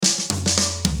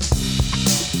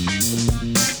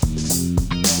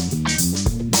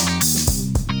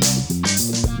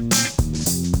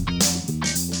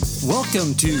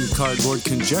Welcome to Cardboard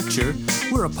Conjecture.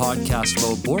 We're a podcast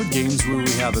about board games where we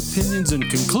have opinions and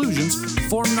conclusions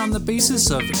formed on the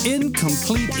basis of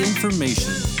incomplete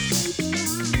information.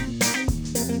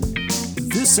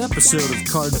 This episode of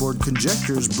Cardboard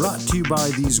Conjecture is brought to you by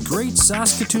these great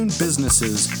Saskatoon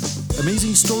businesses: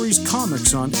 Amazing Stories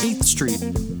Comics on 8th Street,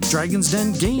 Dragon's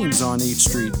Den Games on 8th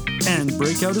Street, and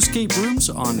Breakout Escape Rooms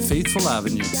on Faithful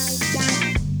Avenue.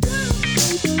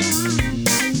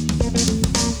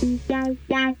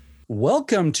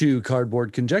 Welcome to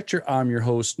Cardboard Conjecture. I'm your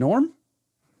host, Norm.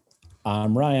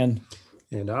 I'm Ryan.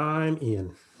 And I'm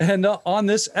Ian. And on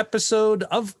this episode,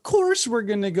 of course, we're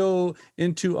going to go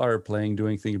into our playing,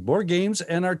 doing, thinking board games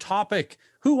and our topic.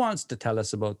 Who wants to tell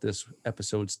us about this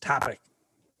episode's topic?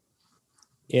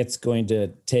 It's going to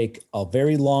take a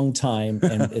very long time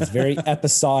and it's very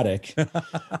episodic,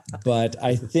 but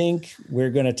I think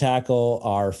we're going to tackle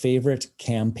our favorite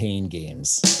campaign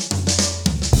games.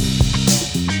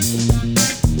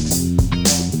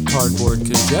 Cardboard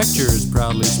Conjecture is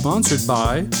proudly sponsored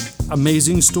by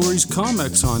Amazing Stories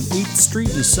Comics on 8th Street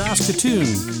in Saskatoon.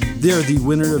 They are the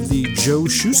winner of the Joe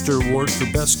Shuster Award for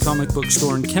Best Comic Book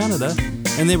Store in Canada,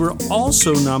 and they were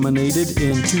also nominated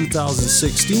in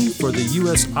 2016 for the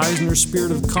U.S. Eisner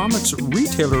Spirit of Comics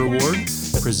Retailer Award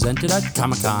presented at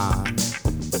Comic-Con.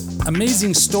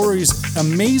 Amazing Stories'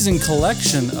 amazing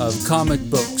collection of comic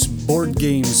books, board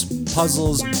games,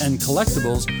 puzzles, and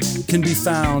collectibles can be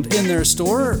found in their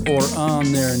store or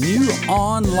on their new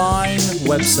online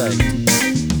website.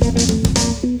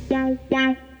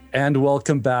 And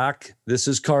welcome back. This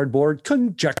is Cardboard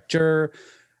Conjecture.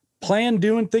 Playing,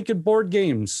 doing, thinking board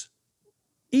games.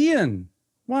 Ian,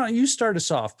 why don't you start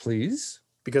us off, please?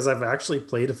 Because I've actually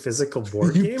played a physical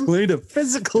board game. You played a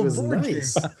physical board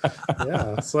nice. game.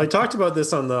 Yeah. So I talked about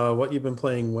this on the What You've Been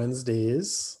Playing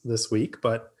Wednesdays this week,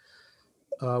 but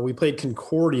we played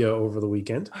Concordia over the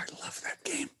weekend. I love that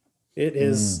game. It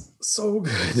is so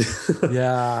good.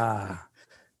 Yeah.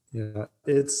 Yeah.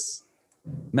 It's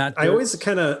Matt, I always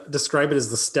kind of describe it as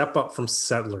the step up from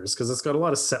Settlers, because it's got a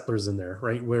lot of Settlers in there,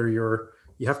 right? Where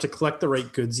you have to collect the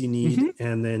right goods you need,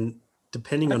 and then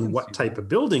depending on what type of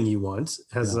building you want,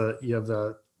 you have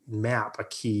the map, a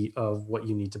key of what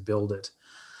you need to build it.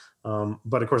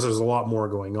 But of course, there's a lot more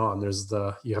going on.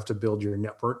 You have to build your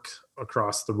network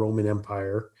across the Roman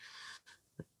Empire.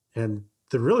 And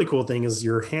the really cool thing is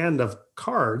your hand of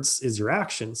cards is your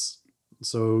actions.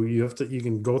 So you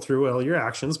can go through all your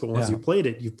actions, but once you've played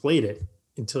it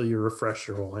until you refresh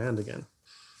your whole hand again.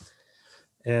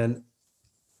 And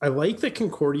I like that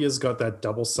Concordia's got that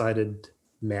double-sided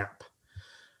map.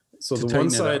 So the one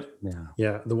side,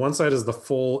 the one side is the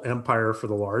full empire for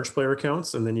the large player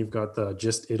counts, and then you've got the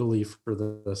just Italy for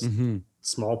the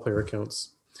small player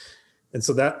counts. And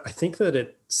so that, I think that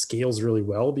it scales really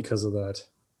well because of that.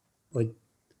 Like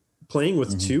playing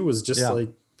with two was just like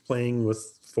playing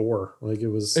with four. Like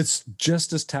it's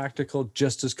just as tactical,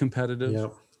 just as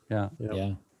competitive. Yeah.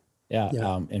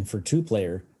 And for two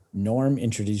player, Norm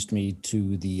introduced me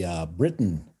to the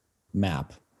Britain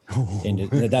map. And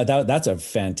that's a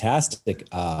fantastic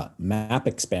map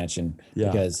expansion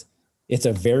because it's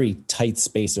a very tight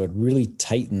space, so it really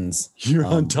tightens. You're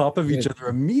on top of each other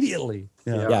immediately.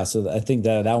 So I think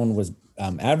that one was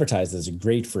advertised as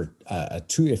great for a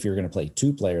two. If you're going to play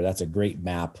two player, that's a great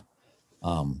map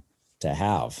to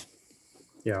have.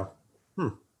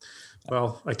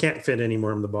 Well, I can't fit any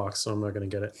more in the box, so I'm not going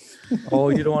to get it. Oh,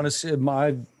 you don't want to see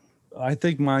my. I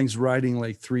think mine's riding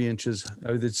like 3 inches.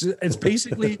 It's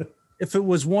basically, if it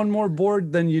was one more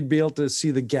board, then you'd be able to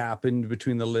see the gap in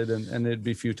between the lid and it'd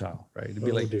be futile, right? It'd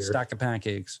be a stack of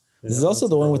pancakes. This is also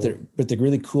the one with the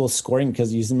really cool scoring,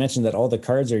 because you mentioned that all the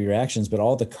cards are your actions, but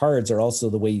all the cards are also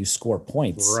the way you score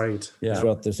points. Right. Yeah.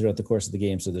 Throughout the course of the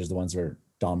game. So there's the ones that are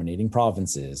dominating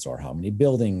provinces, or how many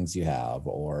buildings you have,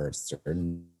 or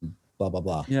certain blah blah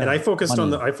blah. Yeah. And I focused on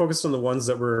the ones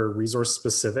that were resource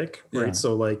specific, right? Yeah.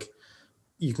 So like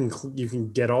you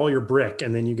can get all your brick,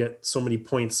 and then you get so many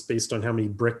points based on how many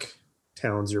brick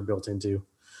towns you're built into.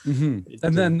 And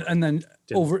then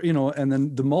over, and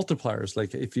then the multipliers,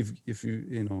 like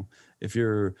if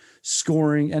you're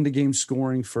scoring end of game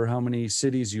scoring for how many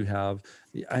cities you have,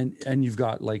 and you've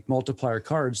got like multiplier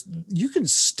cards, you can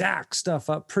stack stuff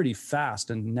up pretty fast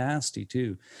and nasty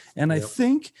too. And I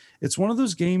think it's one of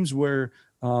those games where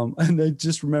and I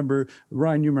just remember,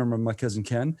 Ryan, you remember my cousin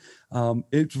Ken.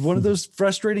 It's one of those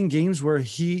frustrating games where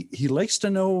he likes to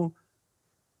know,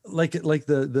 like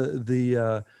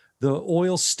the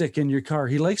oil stick in your car.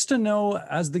 He likes to know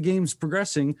as the game's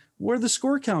progressing where the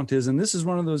score count is. And this is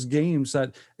one of those games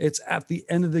that it's at the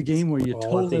end of the game where you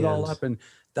total it all up, and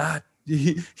that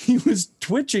he was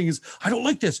twitching. He's, I don't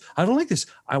like this. I don't like this.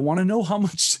 I want to know how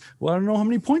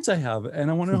many points I have, and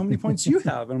I want to know how many points you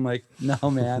have. And I'm like,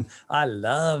 no, man, I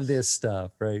love this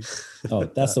stuff, right? Oh,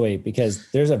 that's the way, because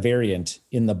there's a variant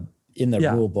in the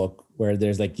rule book where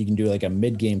there's like, you can do like a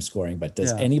mid-game scoring, but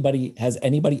has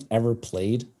anybody ever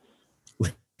played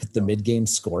with the mid-game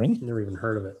scoring? Never even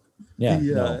heard of it. Yeah.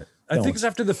 No, I think it's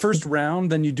after the first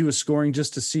round, then you do a scoring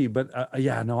just to see. But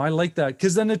I like that,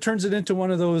 because then it turns it into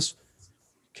one of those,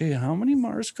 okay, how many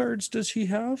Mars cards does he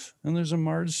have? And there's a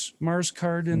Mars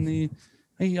card in the,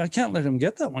 I can't let him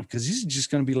get that one because he's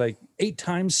just going to be like 8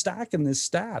 times stacking this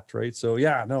stat, right? So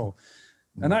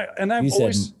and I've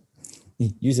always.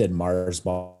 You said Mars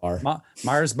bar.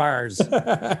 Mars bars.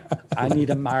 I need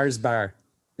a Mars bar.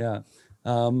 Yeah.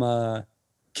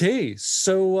 Okay.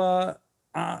 So,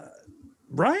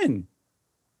 Ryan,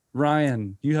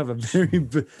 you have a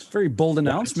very bold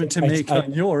announcement to make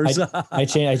on yours. I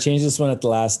changed this one at the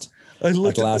last. I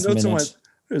looked at last the notes minute.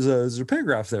 And there's a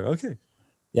paragraph there. Okay.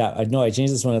 Yeah, I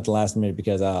changed this one at the last minute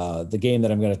because the game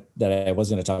that I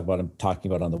was gonna talk about, I'm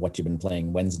talking about on the What You've Been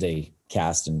Playing Wednesday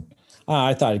cast, and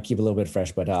I thought I'd keep it a little bit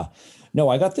fresh. But no,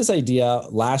 I got this idea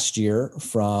last year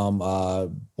from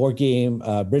Bridge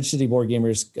City Board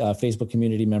Gamers Facebook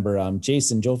community member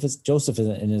Jason Joseph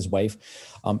and his wife.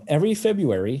 Every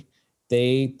February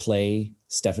they play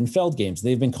Stefan Feld games.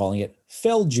 They've been calling it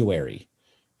Felduary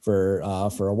for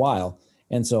a while,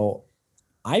 and so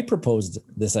I proposed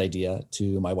this idea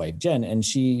to my wife, Jen, and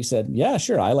she said, yeah,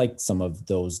 sure. I like some of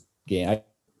those games.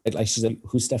 She said,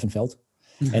 who's Stefan Feld?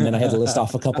 And then I had to list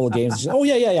off a couple of games. She said, oh,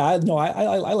 yeah. No,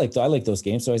 I like those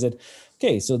games. So I said,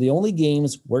 okay, so the only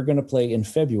games we're going to play in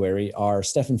February are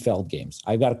Stefan Feld games.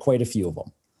 I've got quite a few of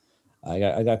them.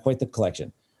 I got quite the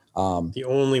collection. The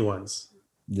only ones.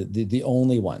 The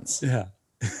only ones. Yeah.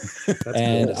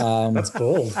 That's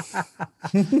bold.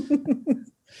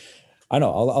 I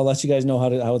know. I'll let you guys know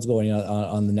how it's going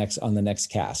on the next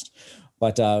cast,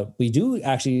 but we do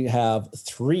actually have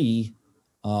 3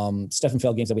 Stefan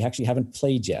Feld games that we actually haven't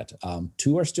played yet.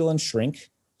 2 are still in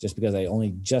shrink, just because I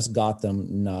only just got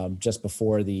them just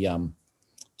before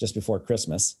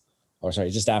Christmas, or sorry,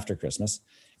 just after Christmas,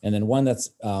 and then one that's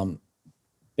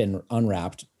been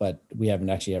unwrapped, but we haven't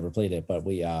actually ever played it. But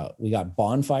we got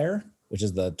Bonfire, which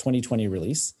is the 2020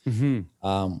 release.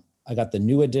 Mm-hmm. I got the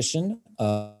new edition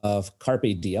of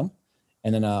Carpe Diem,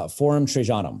 and then Forum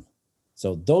Trajanum.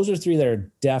 So those are 3 that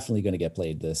are definitely going to get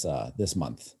played this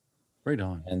month. Right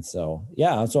on. And so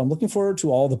so I'm looking forward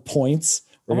to all the points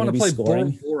I want to play Bora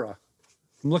Bora.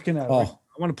 I'm looking at it. I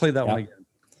want to play that one again.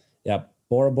 Yeah,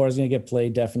 Bora Bora is going to get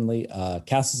played definitely.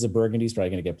 Castles of Burgundy is probably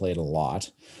going to get played a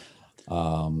lot.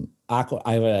 I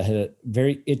had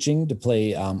very itching to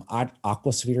play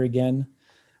Aquasphere again,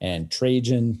 and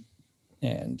Trajan.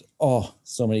 And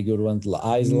so many good ones.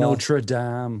 La Isla. Notre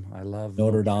Dame. I love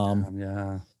Notre Dame.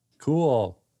 Yeah.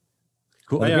 Cool.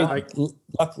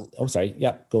 Sorry.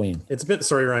 Yeah, go in.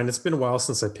 Sorry, Ryan. It's been a while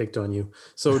since I picked on you.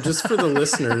 So just for the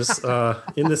listeners,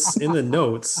 in the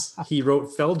notes, he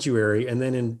wrote Felduary, and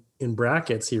then in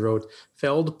brackets he wrote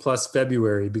Feld plus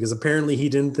February, because apparently he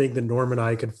didn't think that Norm and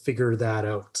I could figure that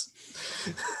out.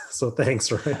 So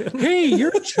thanks, Ryan. Hey,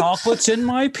 your chocolate's in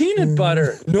my peanut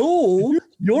butter. No,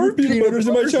 your peanut butter's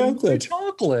in my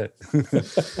chocolate.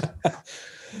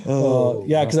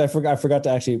 Yeah, because I forgot to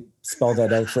actually spell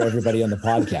that out for everybody on the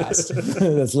podcast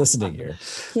that's listening here.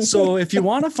 So if you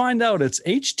want to find out, it's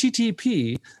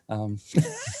HTTP.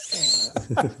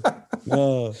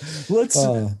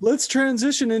 Let's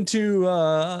transition into.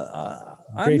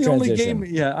 I'm the only gamer.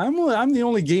 Yeah, I'm the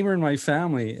only gamer in my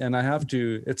family, and I have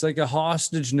to. It's like a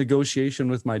hostage negotiation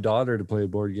with my daughter to play a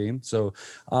board game. So,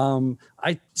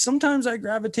 sometimes I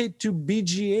gravitate to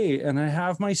BGA, and I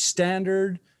have my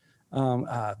standard.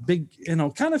 Big,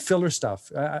 kind of filler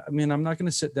stuff. I mean, I'm not going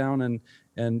to sit down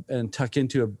and tuck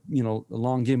into a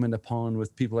long game in the pond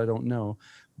with people I don't know,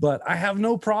 but I have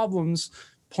no problems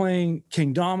playing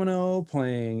King Domino,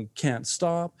 playing Can't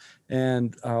Stop.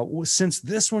 And since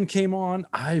this one came on,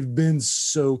 I've been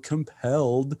so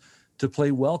compelled to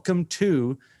play Welcome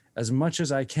to as much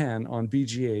as I can on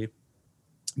BGA,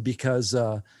 because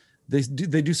they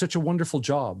do such a wonderful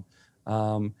job.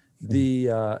 And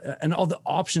all the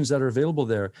options that are available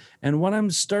there. And what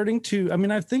I'm starting to,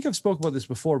 I think I've spoke about this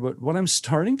before, but what I'm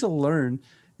starting to learn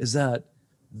is that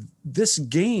this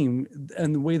game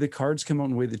and the way the cards come out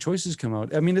and the way the choices come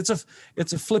out, it's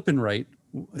a flip and right.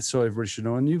 So everybody should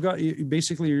know. And you've got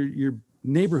basically your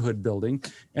neighborhood building,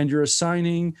 and you're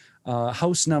assigning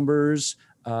house numbers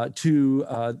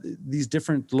to these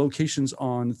different locations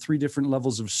on 3 different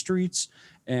levels of streets.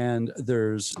 And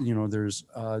there's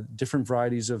different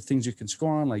varieties of things you can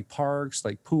score on, like parks,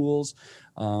 like pools.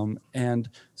 And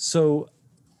so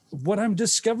what I'm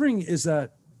discovering is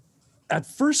that at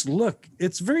first look,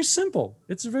 it's very simple.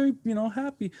 It's very,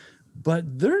 happy,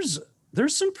 but there's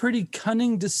some pretty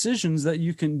cunning decisions that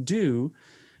you can do.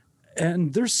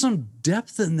 And there's some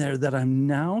depth in there that I'm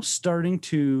now starting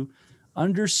to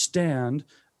understand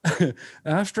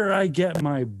after I get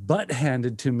my butt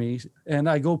handed to me and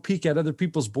I go peek at other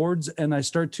people's boards and I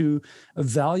start to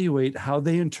evaluate how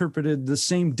they interpreted the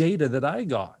same data that I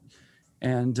got.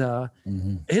 And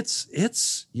I'm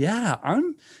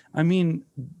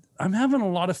having a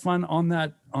lot of fun on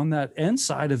that end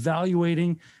side,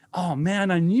 evaluating, oh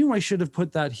man, I knew I should have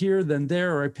put that here than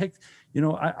there, or I picked,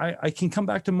 I can come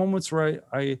back to moments where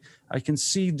I can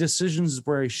see decisions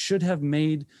where I should have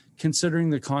made,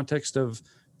 considering the context of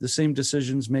the same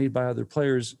decisions made by other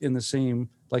players in the same,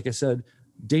 like I said,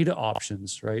 data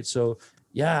options, right? So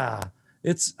yeah,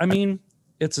 it's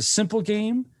a simple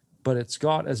game, but it's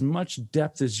got as much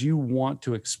depth as you want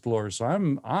to explore. So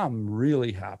I'm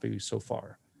really happy so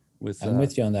far with I'm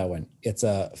with you on that one. It's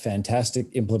a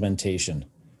fantastic implementation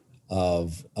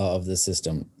of the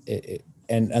system.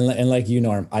 And like you,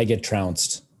 Norm, I get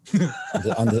trounced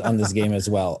on this game as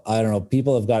well. I don't know.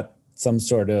 People have got some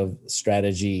sort of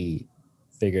strategy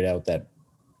figured out that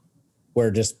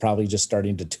we're probably just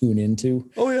starting to tune into.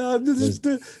 Oh yeah, there's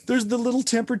the little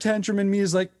temper tantrum in me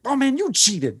is like, oh man, you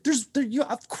cheated.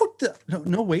 I've quit the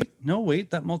no wait,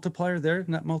 that multiplier there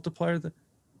and that multiplier there.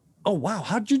 Oh wow,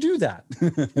 how'd you do that?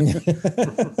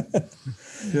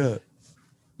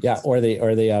 Yeah, or they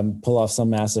pull off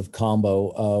some massive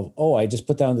combo of, oh, I just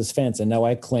put down this fence and now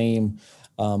I claim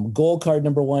gold card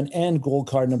number 1 and gold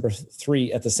card number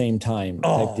 3 at the same time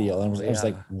type deal. And I was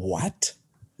like, what?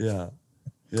 Yeah.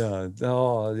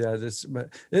 Oh yeah.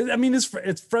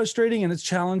 It's frustrating and it's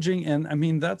challenging. And I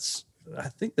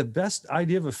think the best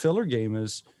idea of a filler game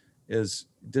is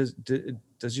does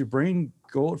your brain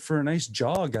go out for a nice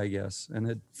jog, I guess.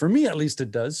 And for me, at least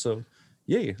it does. So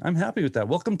yay, I'm happy with that.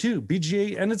 Welcome to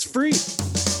BGA, and it's free.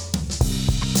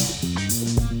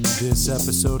 This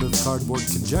episode of Cardboard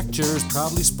Conjecture is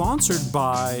proudly sponsored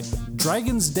by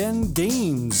Dragon's Den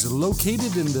Games,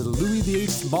 located in the Louis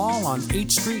VIII Mall on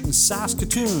 8th Street in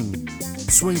Saskatoon.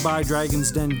 Swing by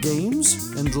Dragon's Den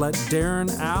Games and let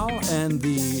Darren, Al, and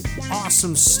the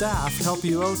awesome staff help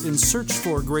you out in search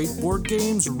for great board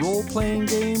games, role-playing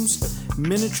games,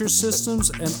 miniature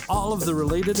systems, and all of the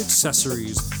related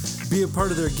accessories. Be a part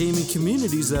of their gaming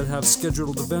communities that have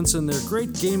scheduled events in their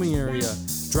great gaming area.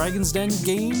 Dragon's Den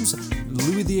Games,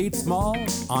 Louis VIII Mall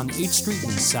on 8th Street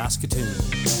in Saskatoon.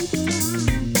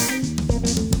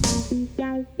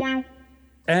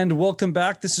 And welcome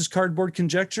back. This is Cardboard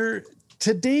Conjecture.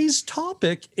 Today's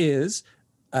topic is,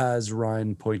 as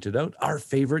Ryan pointed out, our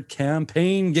favorite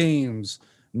campaign games.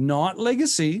 Not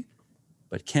legacy,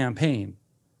 but campaign.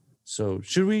 So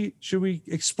should we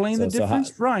explain the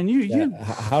difference? Ryan,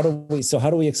 how do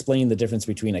we explain the difference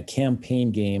between a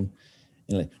campaign game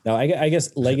and now I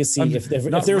guess legacy, if there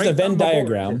was a Venn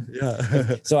diagram.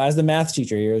 So as the math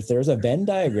teacher here, if there's a Venn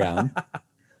diagram,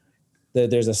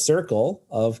 there's a circle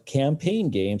of campaign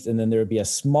games, and then there would be a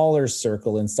smaller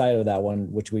circle inside of that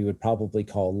one, which we would probably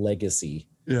call legacy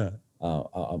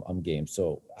games.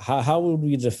 So how would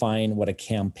we define what a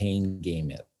campaign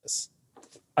game is?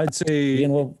 I'd say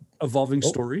evolving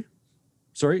story.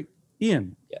 Sorry,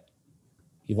 Ian. Yeah.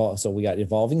 So we got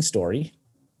evolving story.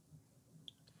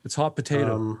 It's hot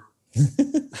potato.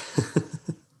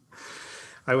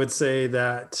 I would say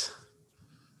that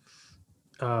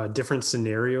different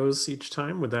scenarios each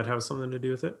time. Would that have something to do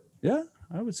with it? Yeah,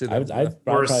 I would say that.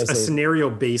 Or a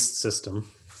scenario-based system.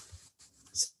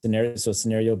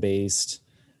 Scenario based.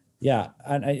 Yeah,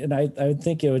 and I would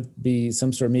think it would be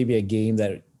some sort of maybe a game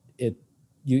that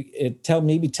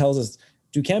tells us.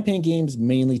 Do campaign games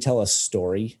mainly tell a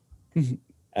story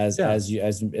as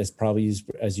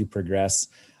you progress?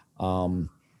 I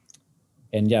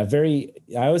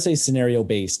would say scenario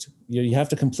based. You have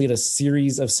to complete a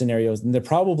series of scenarios, and they're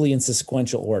probably in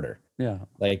sequential order. Yeah,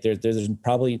 like there's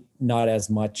probably not as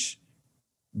much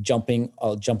jumping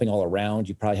all around.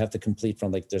 You probably have to complete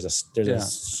from there's a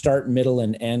start, middle,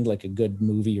 and end, like a good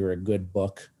movie or a good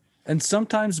book. And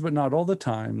sometimes, but not all the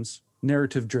times,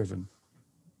 narrative driven.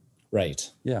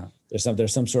 Right. Yeah.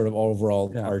 There's some sort of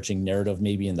overall arching narrative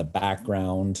maybe in the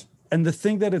background. And the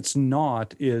thing that it's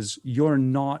not is you're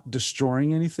not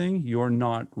destroying anything. You're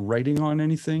not writing on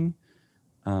anything.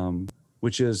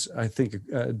 which is, I think,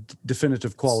 a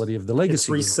definitive quality of the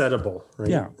legacy. It's resettable, right?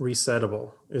 Yeah.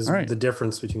 Resettable is the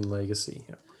difference between legacy.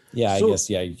 Yeah. Yeah, I guess,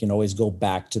 you can always go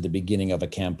back to the beginning of a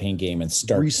campaign game and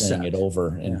start playing it over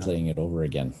and playing it over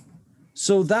again.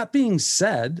 So that being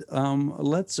said,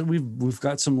 we've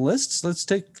got some lists. Let's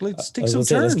take some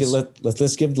turns.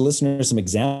 Let's give the listeners some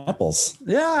examples.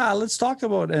 Yeah, let's talk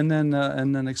about and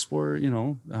then explore.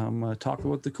 Talk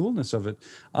about the coolness of it.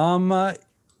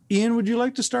 Ian, would you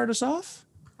like to start us off?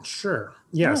 Sure.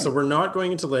 Yeah. Right. So we're not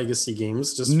going into legacy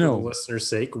games, just for the listeners'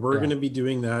 sake. We're going to be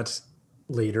doing that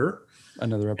later.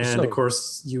 Another episode. And of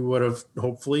course,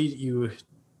 hopefully you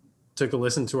took a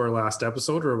listen to our last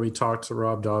episode where we talked to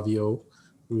Rob Davio,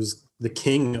 who's the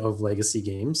king of legacy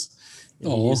games.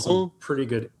 And he gave some pretty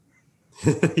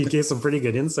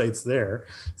good insights there.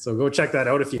 So go check that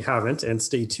out if you haven't, and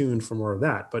stay tuned for more of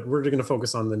that. But we're going to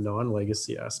focus on the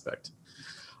non-legacy aspect.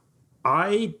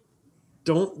 I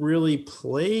don't really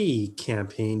play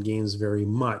campaign games very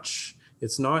much.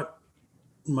 It's not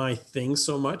my thing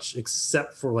so much,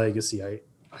 except for legacy. I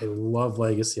love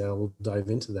legacy. I will dive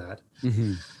into that.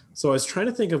 Mm-hmm. So I was trying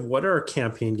to think of what are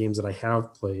campaign games that I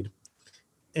have played.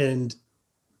 And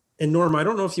Norm, I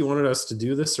don't know if you wanted us to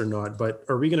do this or not, but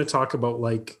are we going to talk about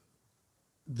like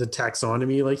the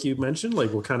taxonomy, like you mentioned?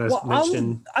 Like we'll kind of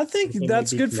mention. I think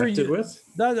that's good for you.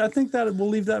 I think that we'll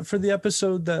leave that for the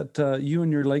episode that you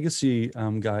and your legacy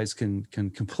guys can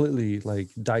completely like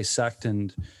dissect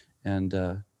and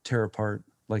tear apart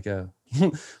like a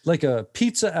like a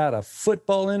pizza at a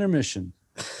football intermission.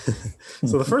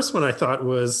 So the first one I thought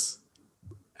was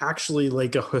actually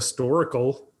like a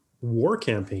historical war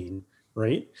campaign,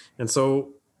 right? And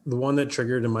so the one that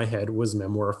triggered in my head was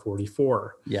Memoir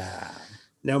 44. Yeah.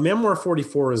 Now, Memoir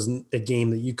 44 is a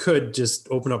game that you could just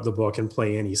open up the book and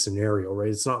play any scenario, right?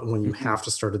 It's not one you have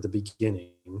to start at the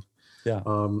beginning. Yeah.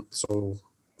 So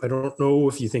I don't know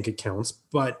if you think it counts,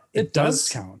 but it does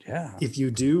count. Yeah. If you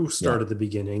do start at the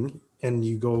beginning and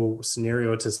you go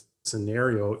scenario to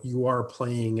scenario, you are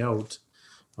playing out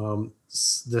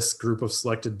this group of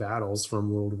selected battles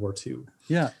from World War II.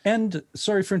 Yeah. And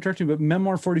sorry for interrupting, but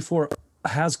Memoir 44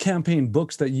 has campaign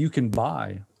books that you can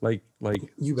buy, like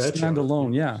you betcha.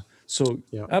 Standalone. Yeah. So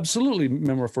absolutely,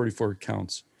 Memoir 44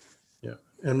 counts. Yeah.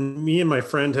 And me and my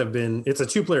friend it's a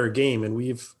 2-player game, and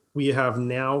we have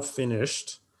now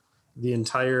finished the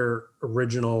entire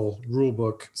original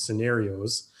rulebook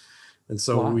scenarios. And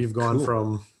so we've gone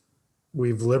from,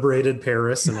 we've liberated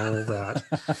Paris and all of that.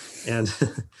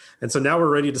 and so now we're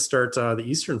ready to start the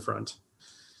Eastern Front.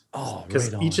 Oh,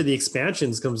 because each of the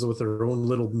expansions comes with their own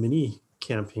little mini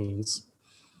campaigns.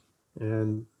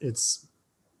 And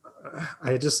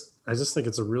I just think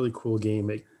it's a really cool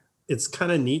game. It's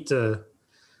kind of neat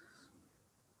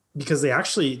because the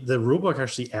rulebook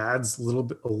actually adds a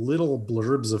little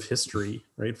blurbs of history,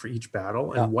 right, for each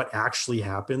battle and what actually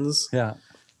happens. Yeah.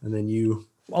 And then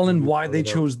and why they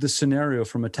chose the scenario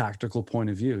from a tactical point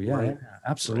of view. Yeah, right.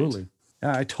 Absolutely. Right.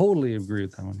 Yeah, I totally agree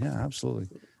with that one. Yeah, absolutely.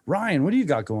 Ryan, what do you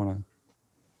got going on?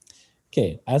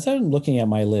 Okay, as I'm looking at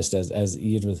my list, as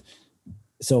Ian was,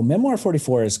 so Memoir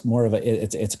 44 is more of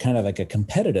it's kind of like a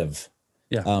competitive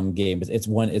game. It's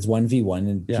 1v1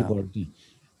 and people are.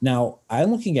 Now I'm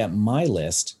looking at my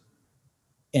list,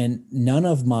 and none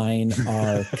of mine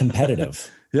are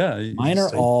competitive. Mine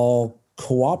are all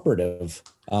cooperative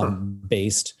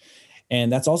based,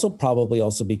 and that's probably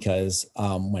because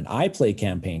when I play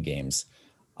campaign games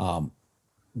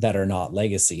that are not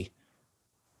legacy,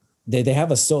 they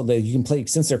have a solo. You can play,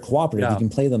 since they're cooperative, you can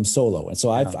play them solo. And so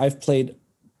I've played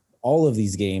all of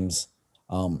these games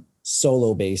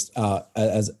solo based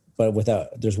but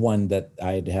there's one that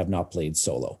I have not played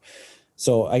solo.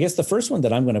 So I guess the first one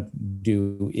that I'm going to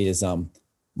do is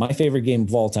my favorite game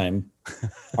of all time,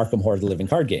 Arkham Horror: The Living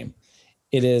Card Game.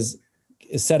 It is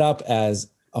set up as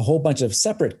a whole bunch of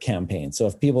separate campaigns. So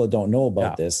if people don't know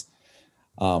about this,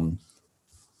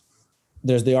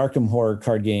 there's the Arkham Horror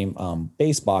card game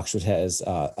base box, which has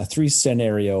a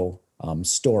 3-scenario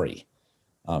story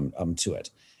to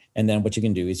it. And then what you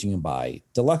can do is you can buy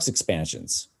deluxe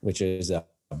expansions, which is a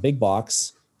big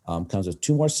box, comes with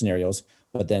 2 more scenarios.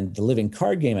 But then the living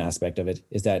card game aspect of it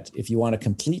is that if you want to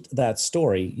complete that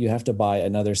story, you have to buy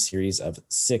another series of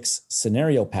 6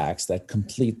 scenario packs that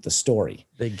complete the story.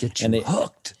 They get you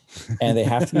hooked. And they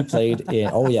have to be played in,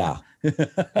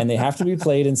 and they have to be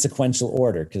played in sequential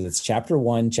order, because it's chapter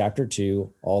 1, chapter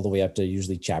 2, all the way up to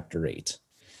usually chapter 8.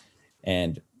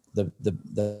 And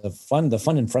the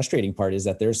fun and frustrating part is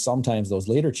that there's sometimes those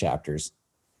later chapters,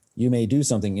 you may do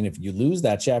something, and if you lose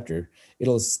that chapter,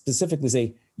 it'll specifically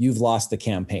say, you've lost the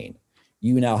campaign.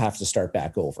 You now have to start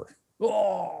back over.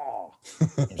 Oh,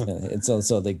 And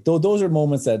so like those are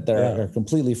moments that are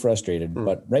completely frustrated.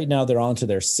 But right now they're on to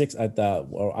their sixth.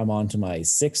 I'm on to my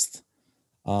sixth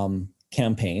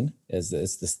campaign. There's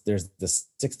the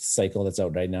sixth cycle that's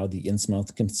out right now, the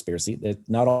Innsmouth Conspiracy.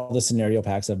 Not all the scenario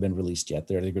packs have been released yet.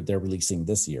 They're releasing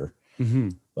this year,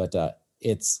 but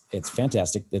it's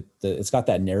fantastic. It's got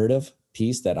that narrative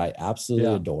piece that I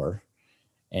absolutely adore,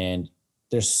 and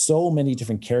there's so many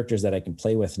different characters that I can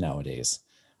play with nowadays.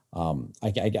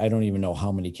 I don't even know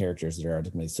how many characters there are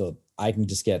to me. So I can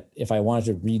just if I wanted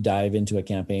to re-dive into a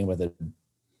campaign with a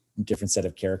different set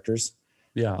of characters,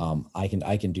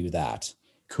 I can do that.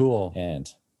 Cool. And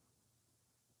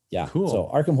cool. So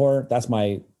Arkham Horror, that's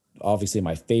obviously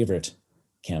my favorite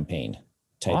campaign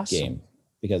type game,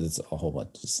 because it's a whole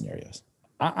bunch of scenarios.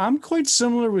 I'm quite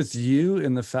similar with you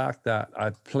in the fact that I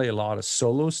play a lot of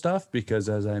solo stuff because,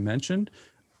 as I mentioned,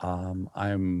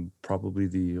 I'm probably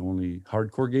the only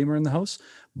hardcore gamer in the house.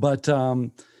 But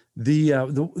the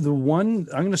one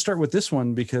I'm going to start with this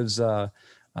one because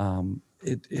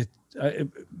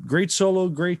great solo,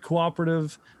 great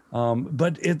cooperative,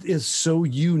 but it is so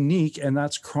unique, and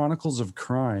that's Chronicles of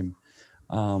Crime,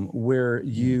 where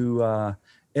you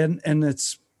and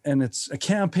it's a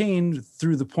campaign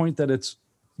through the point that it's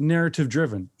narrative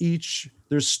driven.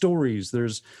 There's stories,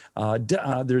 there's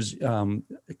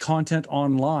content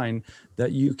online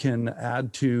that you can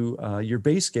add to your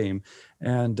base game,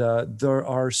 and there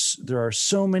are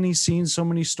so many scenes, so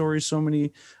many stories, so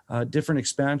many different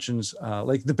expansions.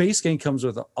 Like the base game comes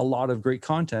with a lot of great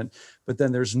content, but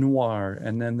then there's Noir,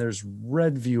 and then there's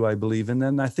Redview, I believe, and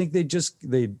then I think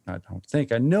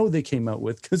I know they came out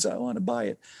with, because I want to buy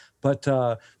it, but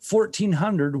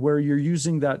 1400, where you're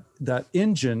using that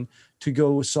engine to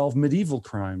go solve medieval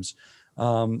crimes.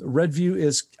 Redview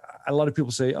is, a lot of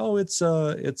people say,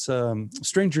 it's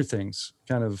Stranger Things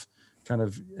kind of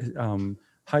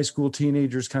high school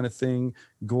teenagers kind of thing,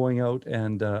 going out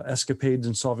and escapades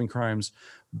and solving crimes.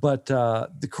 But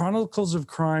the Chronicles of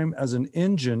Crime as an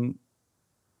engine,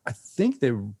 I think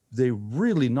they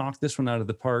really knocked this one out of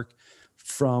the park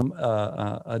from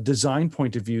a design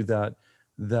point of view,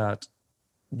 that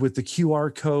with the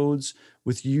QR codes,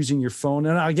 with using your phone.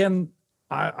 And again,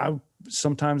 I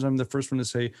sometimes I'm the first one to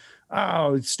say,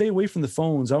 stay away from the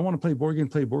phones. I want to play board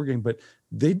game. But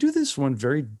they do this one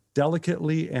very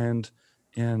delicately and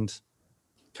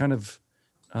kind of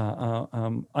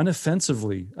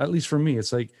unoffensively, at least for me.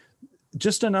 It's like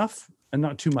just enough and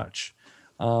not too much.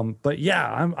 But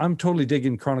yeah, I'm totally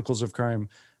digging Chronicles of Crime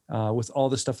with all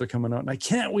the stuff that's coming out. And I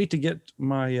can't wait to get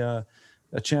my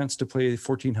a chance to play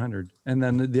 1400 and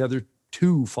then the other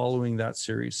two following that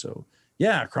series. So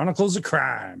yeah, Chronicles of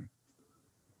Crime.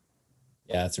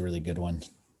 Yeah, it's a really good one.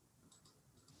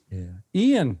 Yeah.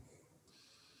 Ian.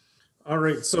 All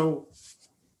right. So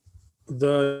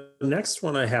the next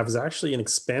one I have is actually an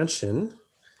expansion,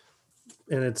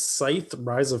 and it's Scythe: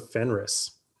 Rise of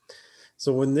Fenris.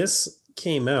 So when this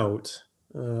came out,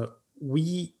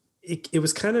 it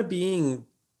was kind of being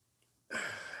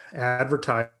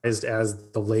advertised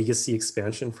as the legacy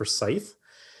expansion for Scythe,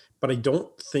 but I don't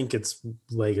think it's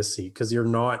legacy, because you're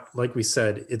not, like we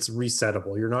said, it's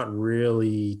resettable. You're not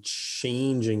really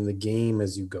changing the game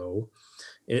as you go.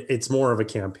 It's more of a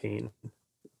campaign,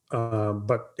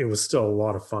 but it was still a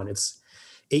lot of fun. It's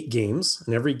 8 games,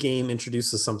 and every game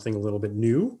introduces something a little bit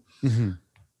new. Mm-hmm.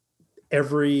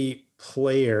 Every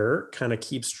player kind of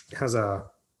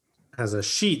has a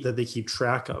sheet that they keep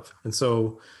track of, and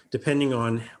so depending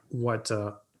on what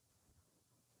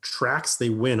tracks they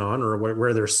win on, or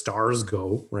where their stars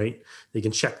go, right, they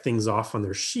can check things off on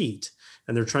their sheet,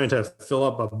 and they're trying to fill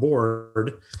up a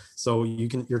board. So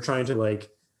you're trying to like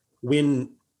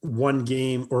win one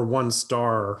game or 1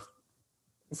 star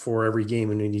for every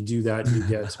game, and when you do that, you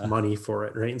get money for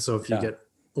it, right? And so if you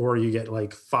get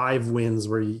like 5 wins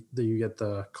where you get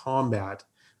the combat,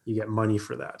 you get money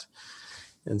for that.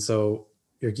 And so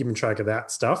you're keeping track of that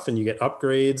stuff, and you get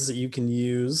upgrades that you can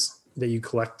use, that you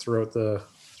collect throughout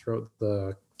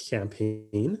the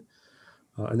campaign.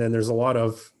 And then there's a lot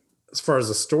of, as far as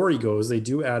the story goes, they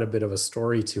do add a bit of a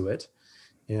story to it,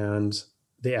 and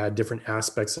they add different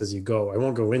aspects as you go. I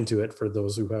won't go into it for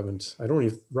those who haven't.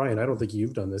 Ryan, I don't think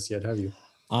you've done this yet, have you?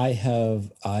 I have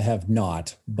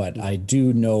not, but I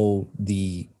do know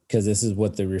because this is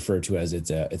what they refer to as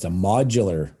it's a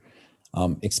modular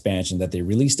expansion that they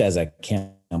released as a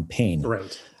campaign,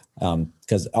 right?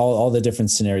 Because all the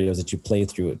different scenarios that you play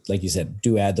through, like you said,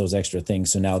 do add those extra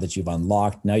things. So now that you've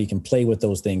unlocked, now you can play with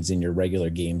those things in your regular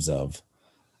games of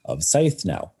Scythe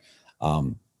now.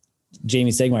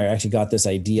 Jamie Segmeyer actually got this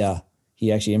idea.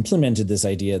 he actually implemented this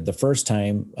idea the first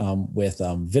time with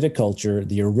Viticulture,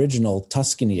 the original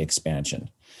Tuscany expansion.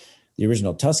 The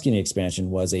original Tuscany expansion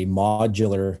was a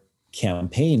modular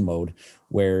campaign mode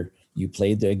where you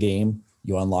played the game,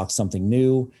 you unlock something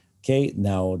new. Okay,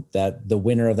 now that the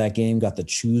winner of that game got to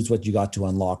choose what you got to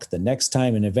unlock the next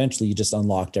time, and eventually you just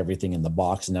unlocked everything in the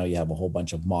box, and now you have a whole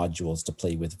bunch of modules to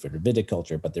play with for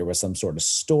Viticulture. But there was some sort of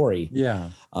story,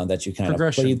 that you kind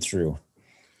of played through.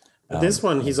 This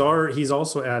one, he's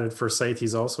also added for Scythe.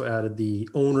 He's also added the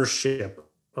ownership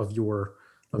of your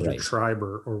tribe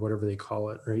or whatever they call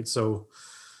it, right? So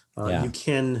you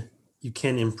can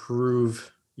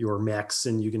improve your mechs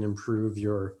and you can improve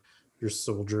your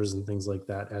soldiers and things like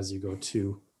that as you go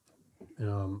too.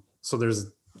 So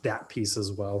there's that piece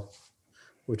as well,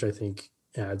 which I think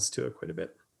adds to it quite a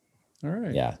bit. All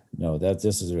right. Yeah. No,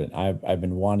 this is it. I've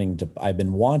been wanting to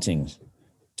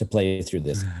play through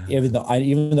this, even though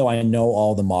I know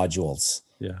all the modules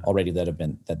already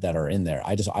that are in there.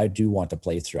 I do want to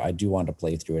play through. I do want to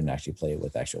play through and actually play it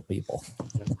with actual people.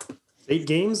 8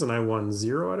 games and I won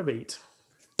 0 out of 8.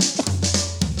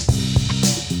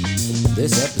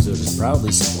 This episode is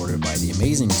proudly supported by the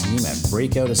amazing team at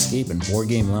Breakout Escape and Board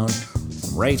Game Lounge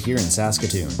from right here in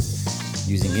Saskatoon.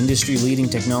 Using industry-leading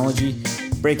technology,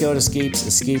 Breakout Escape's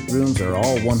escape rooms are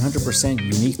all 100%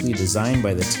 uniquely designed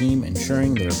by the team,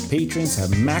 ensuring their patrons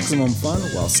have maximum fun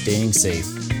while staying safe.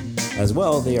 As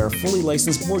well, they are a fully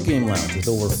licensed board game lounge with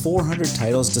over 400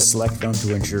 titles to select from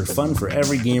to ensure fun for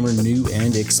every gamer, new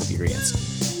and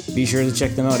experienced. Be sure to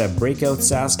check them out at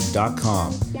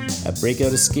breakoutsask.com. At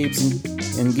Breakout Escapes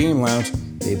and Game Lounge,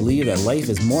 they believe that life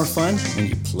is more fun when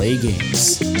you play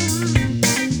games.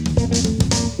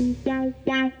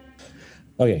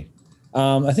 Okay.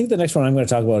 I think the next one I'm going to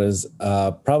talk about is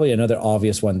probably another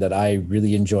obvious one that I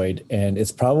really enjoyed, and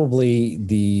it's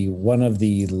probably one of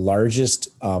the largest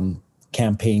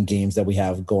campaign games that we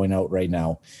have going out right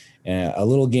now. A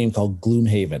little game called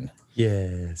Gloomhaven.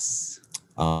 Yes.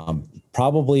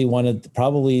 Probably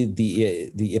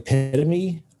the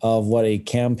epitome of what a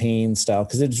campaign style,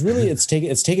 because it's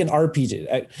taken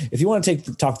RPG. If you want to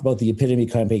talk about the epitome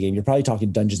campaign game, you're probably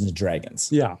talking Dungeons and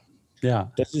Dragons. Yeah.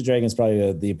 Dungeons and Dragons is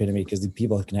probably the epitome because the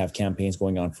people can have campaigns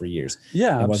going on for years.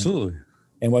 Yeah, absolutely.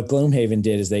 And what Gloomhaven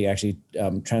did is they actually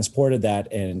transported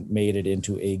that and made it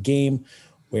into a game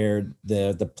where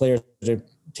the players are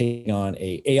taking on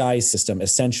a AI system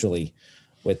essentially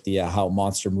with the how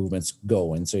monster movements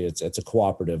go. And so it's a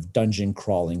cooperative dungeon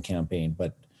crawling campaign,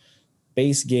 but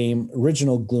base game,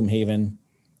 original Gloomhaven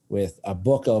with a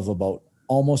book of about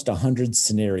almost 100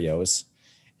 scenarios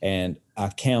and a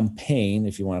campaign,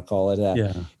 if you want to call it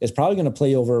that, is probably going to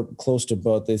play over close to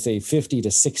about, they say 50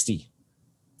 to 60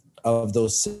 of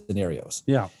those scenarios.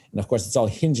 Yeah. And of course, it's all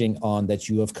hinging on that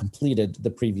you have completed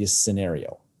the previous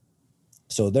scenario.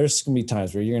 So there's going to be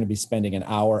times where you're going to be spending an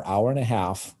hour and a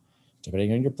half,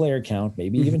 depending on your player count,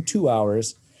 maybe even 2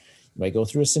 hours. You might go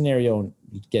through a scenario and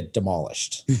you get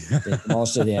demolished.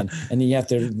 Demolished at the end, and then you have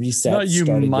to reset. No, you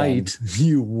might.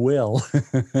 You will.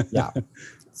 Yeah.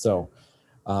 So,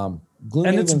 and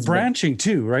it's branching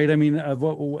too, right? I mean,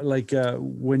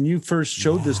 when you first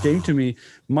showed this game to me,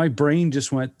 my brain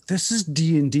just went, "This is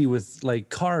D&D with like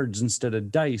cards instead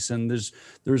of dice," and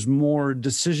there's more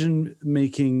decision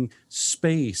making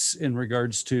space in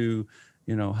regards to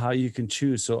how you can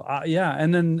choose. So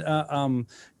and then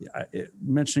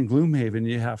mentioning Gloomhaven,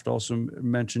 you have to also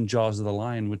mention Jaws of the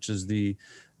Lion, which is the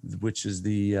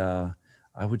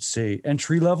I would say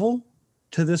entry level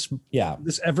to this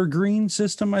evergreen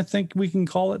system, I think we can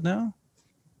call it now.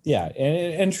 Yeah,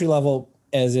 and entry level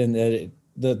as in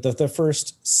the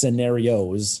first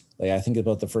scenarios, like I think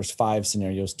about the first 5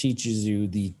 scenarios, teaches you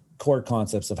the core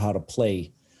concepts of how to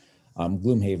play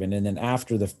Gloomhaven, and then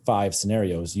after the 5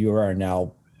 scenarios, you are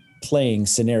now playing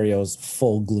scenarios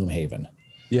full Gloomhaven.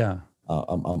 Yeah,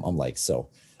 I'm like, so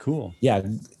cool. Yeah,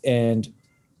 and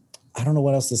I don't know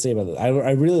what else to say about it.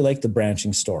 I really like the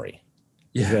branching story.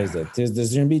 Yeah,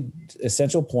 there's going to be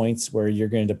essential points where you're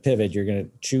going to pivot. You're going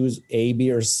to choose A, B,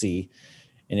 or C,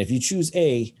 and if you choose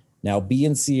A, now B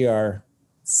and C are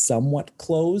somewhat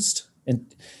closed,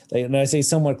 and I say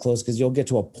somewhat closed because you'll get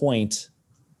to a point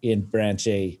in branch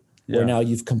A where now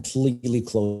you've completely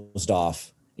closed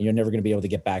off and you're never going to be able to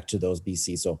get back to those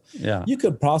BC. So you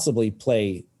could possibly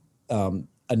play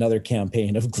another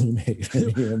campaign of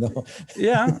Gloomhaven, even though.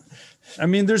 Yeah. I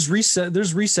mean, there's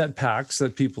reset packs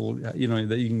that people, that you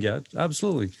can get.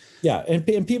 Absolutely. Yeah.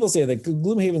 And people say that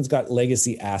Gloomhaven's got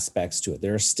legacy aspects to it.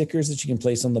 There are stickers that you can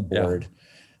place on the board.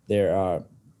 There are,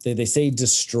 they say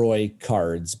destroy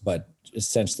cards, but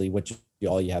essentially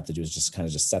all you have to do is just kind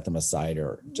of just set them aside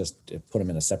or just put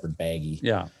them in a separate baggie.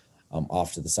 Yeah.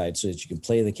 off to the side so that you can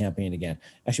play the campaign again.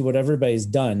 Actually, what everybody's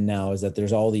done now is that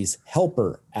there's all these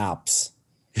helper apps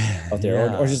out there,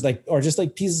 Yeah. or just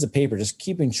like pieces of paper, just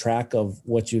keeping track of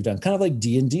what you've done, kind of like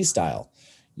D&D style.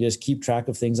 You just keep track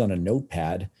of things on a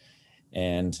notepad,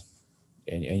 and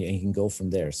you can go from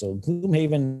there. So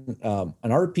Gloomhaven,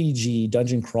 an RPG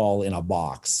dungeon crawl in a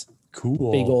box,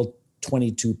 Cool. big old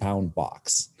 22-pound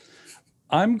box.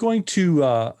 I'm going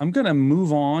to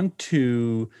move on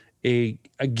to a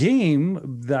game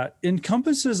that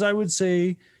encompasses, I would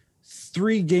say,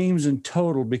 3 games in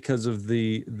total because of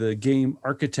the game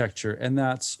architecture, and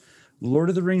that's Lord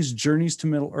of the Rings: Journeys to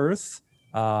Middle-earth,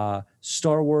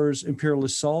 Star Wars: Imperial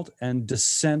Assault, and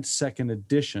Descent Second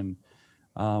Edition.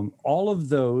 All of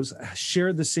those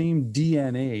share the same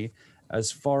DNA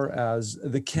as far as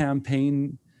the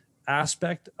campaign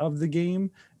aspect of the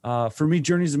game. For me,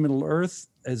 Journeys to Middle-earth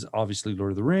is obviously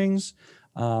Lord of the Rings,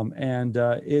 and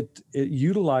it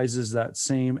utilizes that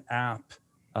same app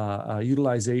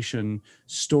utilization,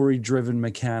 story-driven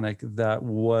mechanic that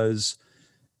was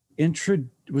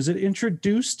it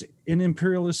introduced in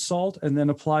Imperial Assault and then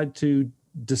applied to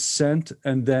Descent,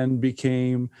 and then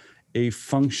became a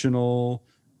functional,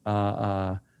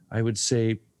 I would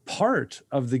say, part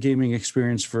of the gaming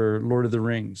experience for Lord of the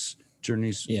Rings: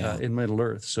 Journeys in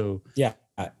Middle-earth. So yeah,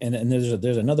 and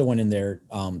there's another one in there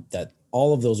that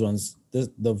all of those ones.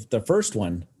 The first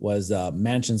one was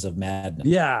Mansions of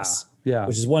Madness. Yeah,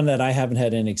 which is one that I haven't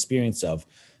had any experience of,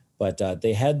 but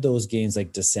they had those games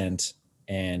like Descent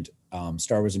and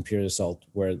Star Wars: Imperial Assault,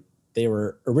 where they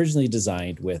were originally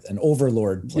designed with an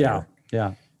Overlord player,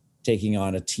 taking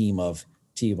on a team of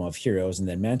heroes, and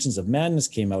then Mansions of Madness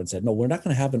came out and said, no, we're not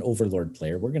going to have an Overlord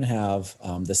player. We're going to have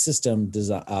the system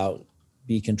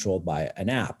be controlled by an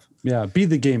app. Yeah, be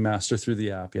the game master through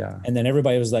the app. Yeah, and then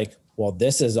everybody was like, well,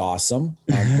 this is awesome.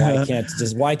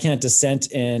 Why can't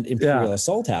Descent and Imperial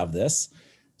Assault have this?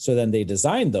 So then they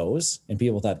designed those, and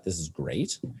people thought this is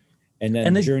great. And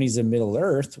then Journeys in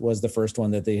Middle-earth was the first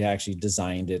one that they actually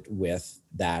designed it with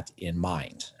that in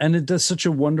mind. And it does such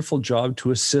a wonderful job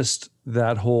to assist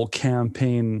that whole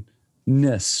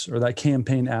campaign-ness or that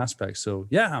campaign aspect. So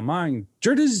mine,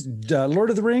 Journeys,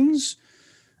 Lord of the Rings,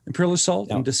 Imperial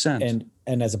Assault, and Descent.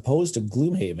 And as opposed to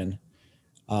Gloomhaven,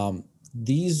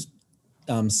 these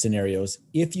scenarios,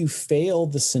 if you fail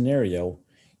the scenario,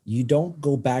 you don't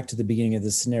go back to the beginning of the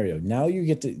scenario. Now you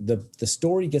get to the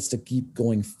story gets to keep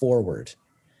going forward.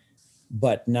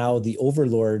 But now the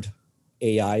Overlord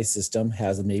AI system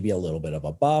has maybe a little bit of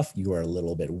a buff. You are a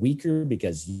little bit weaker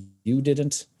because you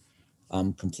didn't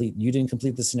complete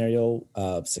the scenario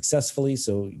successfully.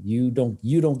 So you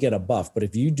don't get a buff. But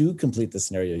if you do complete the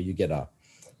scenario, you get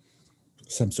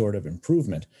some sort of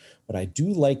improvement. But I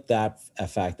do like that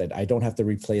fact that I don't have to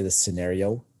replay the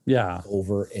scenario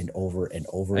over and over and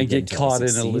over and get caught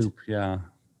in a loop.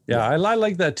 I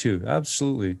like that too.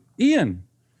 Absolutely. Ian,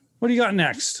 what do you got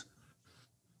next?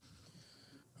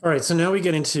 All right, so now we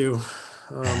get into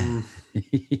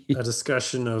a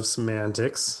discussion of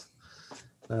semantics,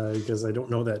 because I don't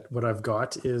know that what I've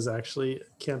got is actually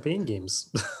campaign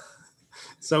games.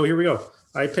 So here we go.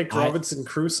 I picked Robinson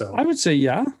Crusoe. I would say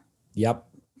yeah. Yep.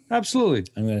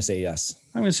 Absolutely. I'm going to say yes.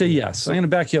 I'm going to say yes. I'm going to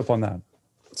back you up on that.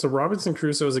 So Robinson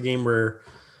Crusoe is a game where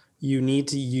you need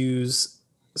to use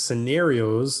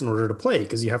scenarios in order to play,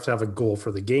 because you have to have a goal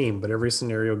for the game, but every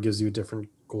scenario gives you a different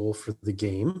goal for the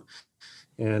game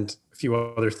and a few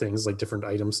other things like different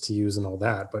items to use and all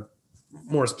that. But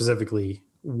more specifically,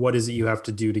 what is it you have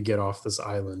to do to get off this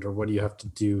island, or what do you have to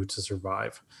do to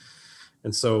survive?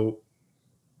 And so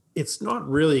it's not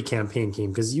really a campaign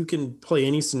game because you can play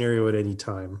any scenario at any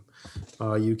time.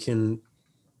 You can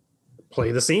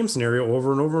play the same scenario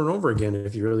over and over and over again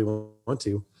if you really want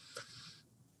to.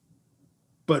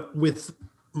 But with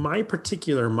my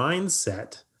particular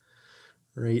mindset,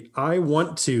 right, I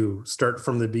want to start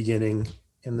from the beginning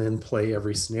and then play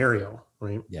every scenario,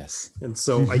 right? Yes. And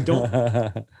so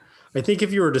I think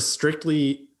if you were to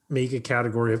strictly make a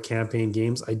category of campaign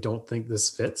games, I don't think this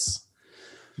fits.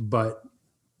 But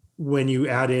when you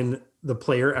add in the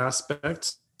player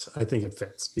aspect, I think it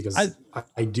fits, because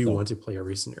I do want to play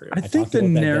every scenario. I think the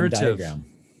narrative,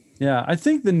 I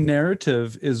think the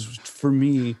narrative is, for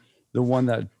me, the one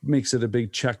that makes it a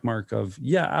big check mark of,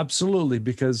 absolutely.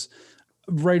 Because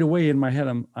right away in my head,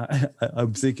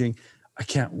 I'm thinking, I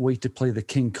can't wait to play the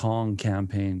King Kong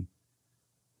campaign,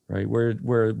 right? Where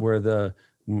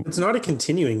it's not a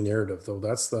continuing narrative though.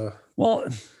 That's the, well,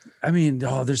 I mean,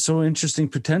 there's so interesting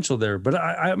potential there, but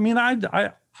I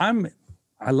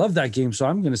love that game. So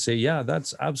I'm going to say,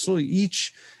 that's absolutely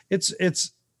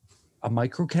it's a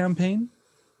micro campaign,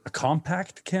 a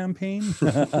compact campaign.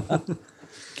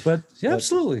 But yeah,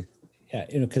 absolutely. Yeah,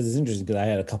 because it's interesting because I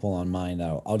had a couple on mine.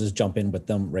 I'll just jump in with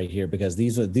them right here because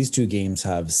these two games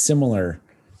have similar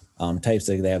types.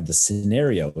 They have the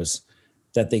scenarios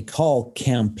that they call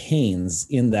campaigns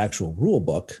in the actual rule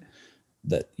book.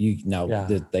 Like you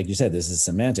said, this is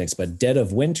semantics, but Dead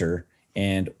of Winter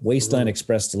and Wasteland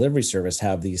Express Delivery Service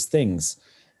have these things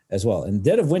as well. And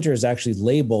Dead of Winter is actually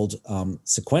labeled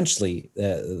sequentially.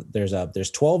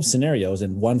 There's 12 scenarios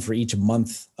and one for each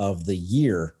month of the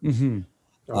year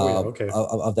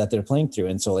of that they're playing through.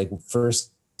 And so like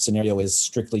first scenario is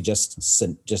strictly just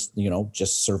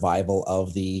survival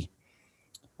of the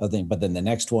thing. But then the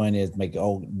next one is like,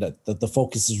 the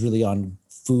focus is really on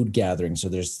food gathering. So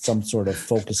there's some sort of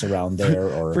focus around there.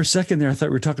 Or for a second there, I thought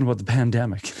we were talking about the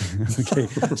pandemic. Okay,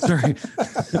 sorry.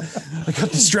 I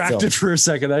got distracted for a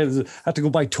second. I had to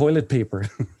go buy toilet paper.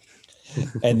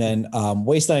 And then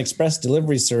Wasteland Express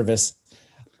Delivery Service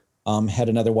had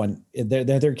another one.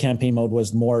 Their campaign mode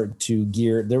was more to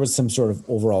gear. There was some sort of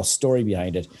overall story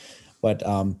behind it, but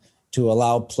to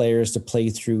allow players to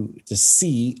play through to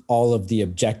see all of the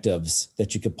objectives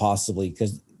that you could possibly,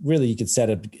 because really you could set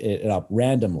it up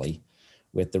randomly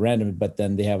with the random, but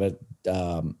then they have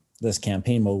this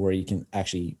campaign mode where you can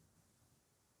actually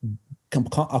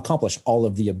accomplish all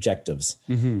of the objectives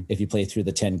if you play through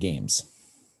the 10 games.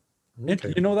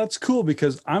 Okay. That's cool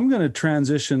because I'm going to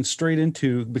transition straight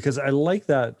into, because I like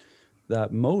that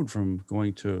mode from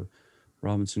going to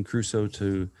Robinson Crusoe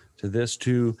to this,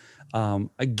 to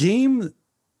a game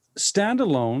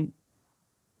standalone,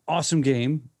 awesome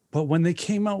game. But when they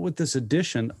came out with this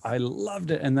edition, I loved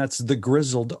it. And that's the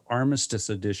Grizzled Armistice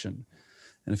Edition.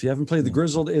 And if you haven't played the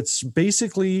Grizzled, it's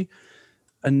basically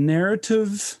a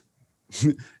narrative.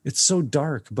 It's so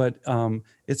dark, but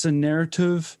it's a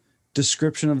narrative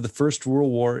description of the First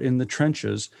World War in the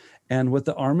trenches. And what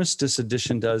the Armistice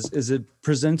Edition does is it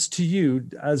presents to you,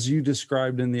 as you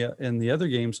described in the other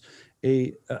games,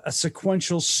 a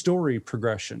sequential story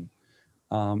progression.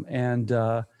 And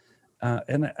I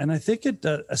think it,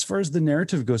 as far as the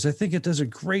narrative goes, I think it does a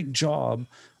great job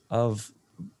of,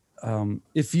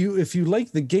 if you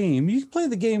like the game, you can play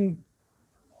the game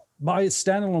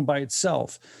standalone by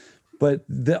itself. But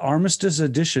the Armistice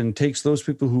Edition takes those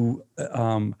people who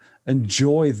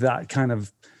enjoy that kind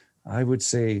of, I would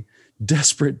say,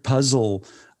 desperate puzzle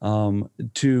to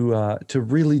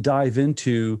really dive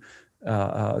into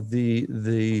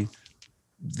the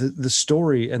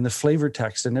story and the flavor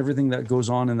text and everything that goes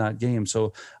on in that game.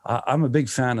 So I'm a big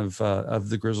fan of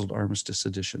the Grizzled Armistice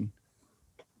Edition.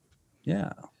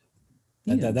 Yeah.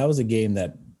 That was a game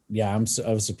that, I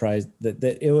was surprised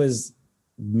that it was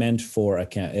meant for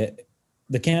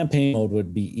the campaign mode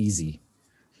would be easy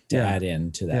to add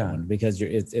into that one because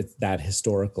it's that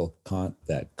historical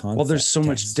that concept. Well, there's so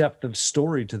much depth of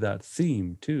story to that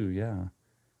theme too. Yeah.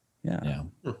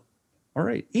 All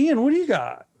right, Ian, what do you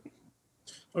got?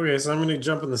 Okay, so I'm going to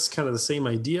jump in this kind of the same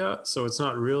idea. So it's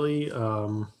not really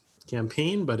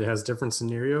campaign, but it has different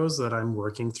scenarios that I'm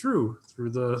working through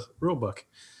the rulebook.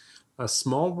 A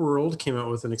Small World came out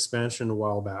with an expansion a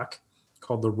while back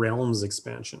called the Realms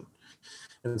expansion.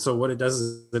 And so what it does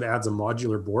is it adds a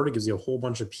modular board. It gives you a whole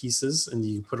bunch of pieces and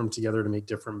you put them together to make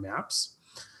different maps.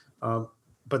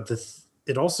 But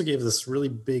it also gave this really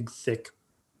big, thick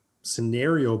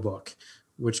scenario book,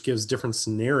 which gives different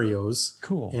scenarios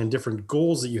and different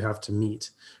goals that you have to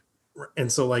meet.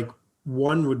 And so like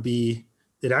one would be,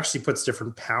 it actually puts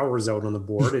different powers out on the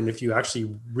board. And if you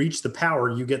actually reach the power,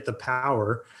 you get the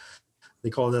power. They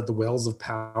call that the Wells of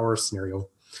Power scenario.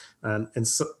 And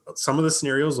so some of the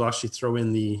scenarios will actually throw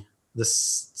in the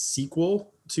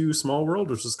sequel to Small World,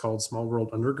 which is called Small World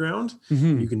Underground.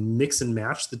 You can mix and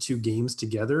match the two games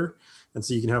together. And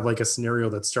so you can have like a scenario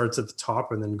that starts at the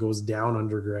top and then goes down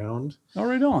underground. Oh,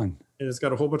 right on. And it's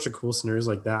got a whole bunch of cool scenarios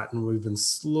like that. And we've been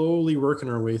slowly working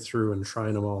our way through and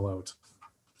trying them all out.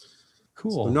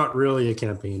 Cool. So not really a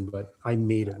campaign, but I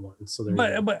made it one. So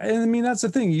but I mean, that's the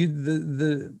thing.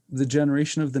 The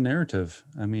generation of the narrative.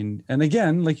 I mean, and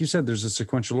again, like you said, there's a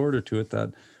sequential order to it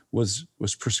that was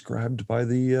prescribed by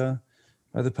the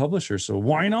publisher. So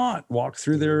why not walk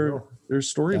through their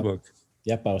storybook?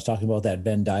 Yep, I was talking about that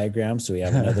Venn diagram. So we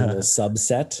have another little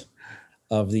subset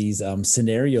of these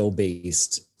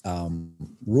scenario-based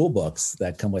rule books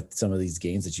that come with some of these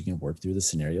games that you can work through the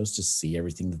scenarios to see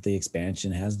everything that the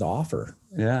expansion has to offer.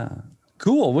 Yeah,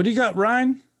 cool. What do you got,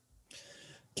 Ryan?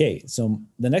 Okay, so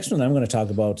the next one I'm going to talk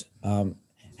about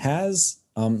has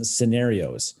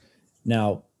scenarios.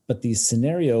 Now, but these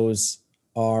scenarios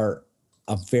are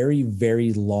a very,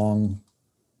 very long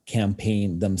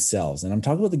campaign themselves. And I'm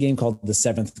talking about the game called The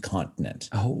Seventh Continent.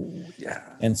 Oh, yeah.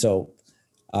 And so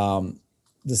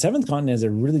the Seventh Continent is a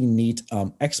really neat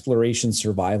exploration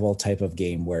survival type of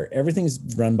game where everything's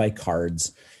run by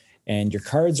cards, and your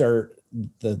cards are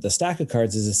the stack of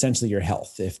cards is essentially your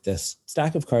health. If the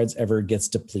stack of cards ever gets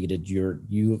depleted,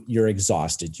 you're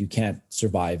exhausted. You can't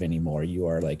survive anymore. You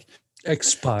are like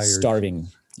expired, starving.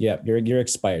 Yeah, you're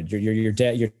expired. You're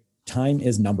dead. Your time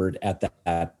is numbered at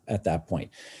that point.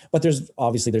 But there's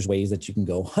ways that you can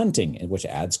go hunting, and which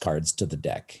adds cards to the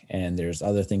deck. And there's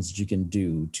other things that you can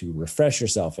do to refresh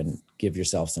yourself and give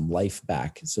yourself some life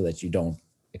back so that you don't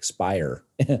expire.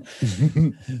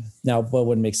 Now, but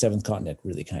what makes Seventh Continent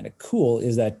really kind of cool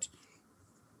is that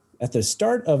at the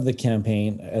start of the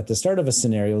campaign, at the start of a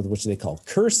scenario, which they call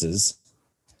curses,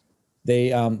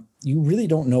 they you really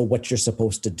don't know what you're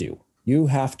supposed to do. You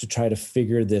have to try to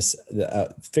figure this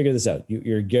out.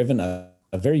 You're given a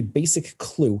very basic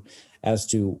clue as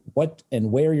to what and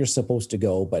where you're supposed to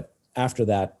go, but after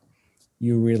that,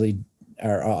 you really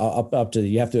are up to,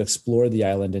 you have to explore the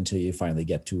island until you finally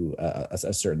get to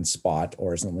a certain spot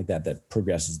or something like that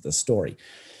progresses the story.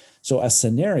 So a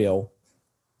scenario,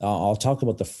 I'll talk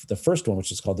about the first one,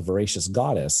 which is called the Voracious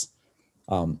Goddess.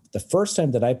 The first time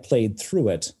that I played through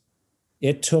it,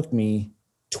 it took me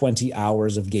 20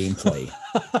 hours of gameplay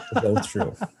to go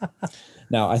through.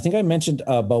 Now, I think I mentioned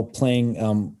about playing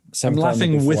I'm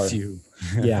laughing with you.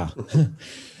 Yeah.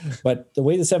 But the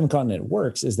way the Seventh Continent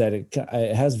works is that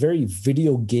it has very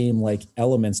video game-like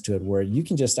elements to it where you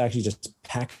can just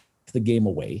pack the game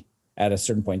away at a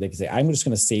certain point. They can say, I'm just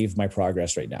going to save my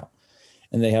progress right now.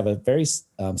 And they have a very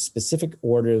specific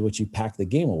order in which you pack the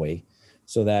game away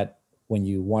so that when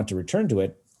you want to return to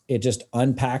it, it just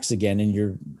unpacks again and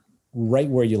you're right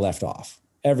where you left off.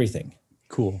 Everything.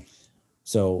 Cool.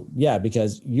 So yeah,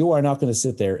 because you are not going to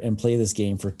sit there and play this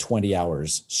game for 20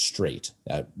 hours straight.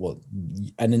 Well,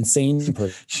 an insane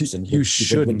person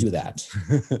would do that.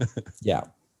 Yeah.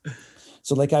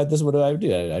 So like this is what I would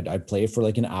do. I'd play for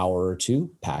like an hour or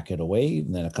two, pack it away,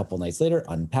 and then a couple nights later,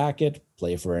 unpack it,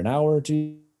 play for an hour or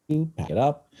two, pack it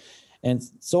up, and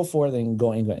so forth, and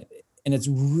going. And it's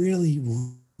really,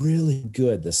 really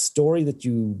good. The story that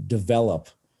you develop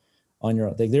on your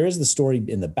own. Like, there is the story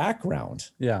in the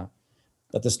background. Yeah.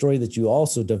 But the story that you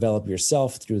also develop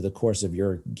yourself through the course of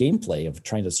your gameplay of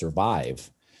trying to survive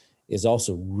is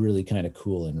also really kind of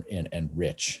cool and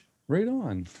rich. Right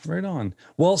on, right on.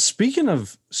 Well, speaking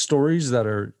of stories that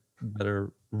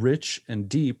are rich and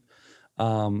deep, we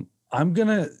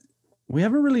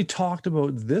haven't really talked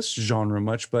about this genre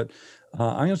much, but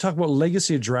I'm going to talk about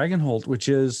Legacy of Dragonholt, which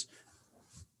is,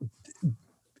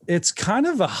 it's kind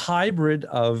of a hybrid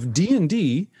of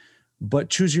D&D, but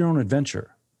choose your own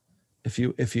adventure. If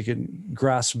you can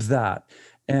grasp that,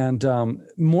 and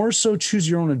more so choose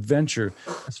your own adventure.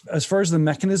 As far as the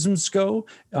mechanisms go,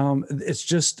 it's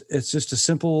just a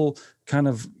simple kind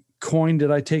of coin. Did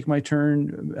I take my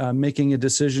turn, making a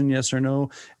decision, yes or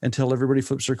no, until everybody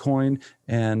flips their coin,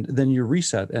 and then you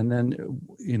reset. And then,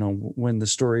 when the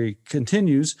story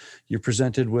continues, you're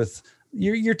presented with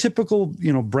your typical,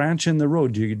 branch in the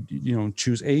road. You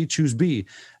choose A, choose B,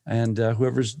 and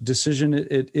whoever's decision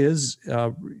it is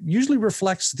usually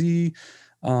reflects the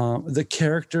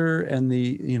character and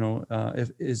the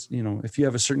if you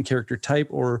have a certain character type,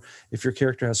 or if your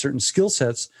character has certain skill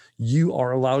sets, you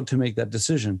are allowed to make that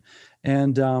decision.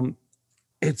 And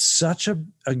it's such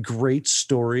a great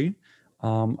story.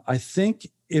 I think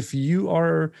if you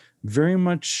are very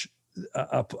much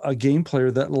a game player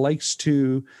that likes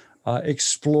to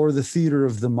explore the theater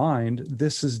of the mind,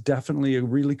 this is definitely a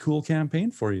really cool campaign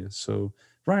for you. So,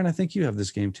 Ryan, I think you have this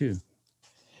game too.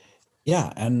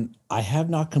 Yeah, and I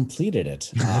have not completed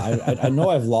it. I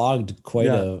know I've logged quite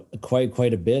a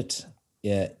bit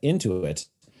into it.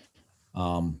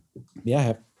 You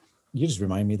just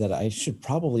remind me that I should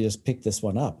probably just pick this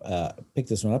one up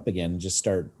again, and just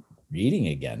start reading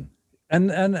again.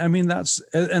 And I mean that's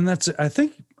I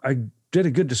think I did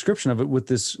a good description of it with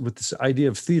this idea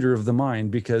of theater of the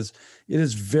mind, because it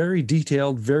is very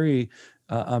detailed, very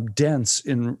dense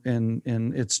in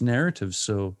its narrative.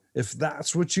 So if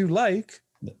that's what you like,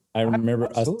 I remember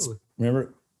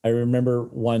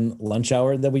one lunch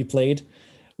hour that we played.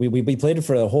 We played it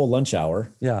for the whole lunch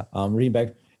hour. Yeah. Reading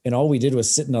back, and all we did was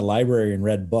sit in a library and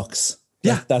read books.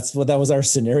 Yeah, that was our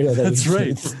scenario. That's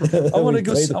right. I want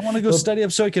to go study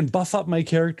up so I can buff up my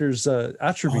character's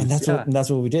attributes. And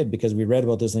that's what we did, because we read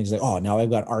about those things like, oh, now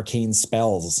I've got arcane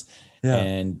spells,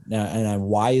 and I'm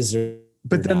wiser.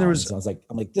 But then I'm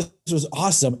like, this was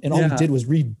awesome, and all we did was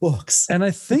read books. And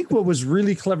I think what was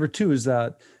really clever too is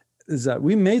that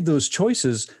we made those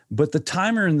choices, but the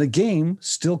timer in the game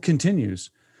still continues.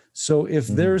 So if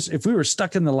we were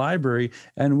stuck in the library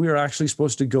and we were actually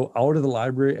supposed to go out of the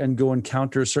library and go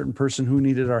encounter a certain person who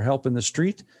needed our help in the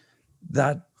street,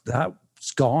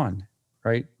 that's gone,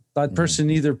 right? That person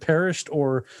either perished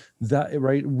or that,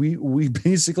 right? We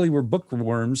basically were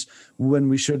bookworms when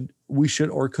we should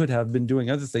or could have been doing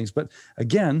other things. But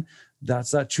again,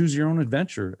 that's that choose your own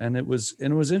adventure. And it was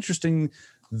interesting,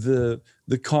 the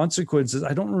consequences.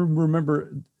 I don't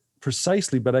remember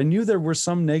precisely, but I knew there were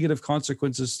some negative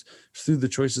consequences through the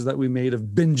choices that we made of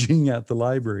binging at the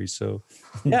library. So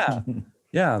yeah,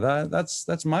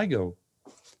 that's my go.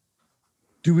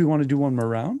 Do we want to do one more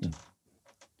round?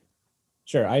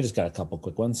 Sure. I just got a couple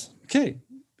quick ones. Okay.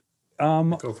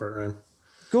 Go for it, Ryan.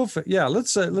 Go for it. Yeah.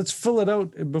 Let's fill it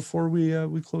out before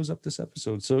we close up this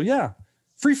episode. So yeah,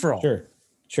 free for all.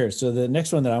 Sure. So the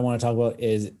next one that I want to talk about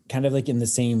is kind of like in the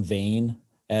same vein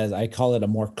as, I call it, a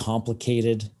more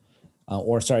complicated, a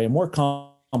more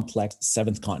complex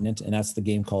Seventh Continent, and that's the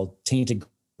game called Tainted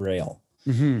Grail.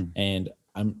 And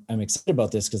I'm excited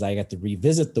about this because I got to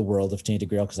revisit the world of Tainted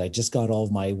Grail because I just got all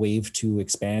of my Wave 2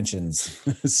 expansions.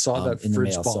 Saw that in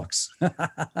fridge box.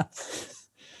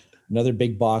 Another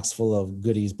big box full of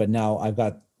goodies. But now I've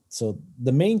got, so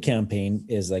the main campaign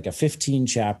is like a 15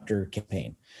 chapter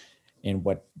campaign. And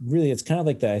what really, it's kind of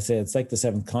like that. I say it's like the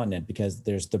Seventh Continent because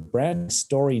there's the brand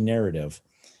story narrative.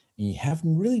 And you have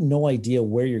really no idea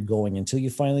where you're going until you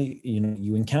finally,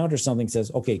 you encounter something that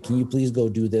says, okay, can you please go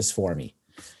do this for me?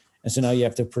 And so now you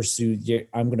have to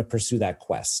I'm going to pursue that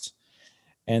quest.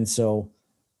 And so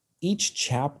each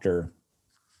chapter,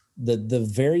 the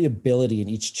variability in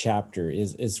each chapter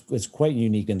is quite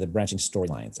unique in the branching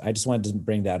storylines. I just wanted to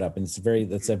bring that up. And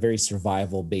it's a very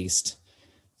survival based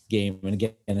game. And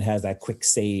again, it has that quick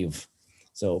save.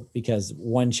 So because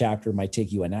one chapter might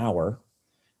take you an hour,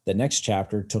 the next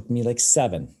chapter took me like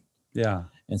 7. Yeah.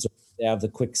 And so they have the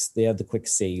quick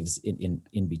saves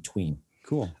in between.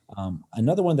 Cool.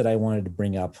 Another one that I wanted to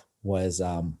bring up was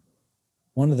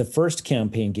one of the first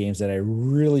campaign games that I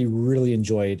really, really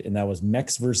enjoyed, and that was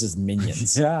Mechs versus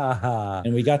Minions. Yeah.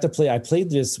 And we got to play. I played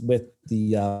this with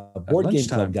the Board Game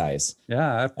Club guys.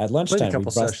 Yeah. At lunchtime, played a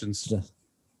couple sessions.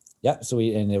 So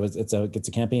it's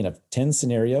a campaign of 10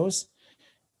 scenarios.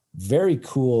 Very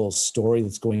cool story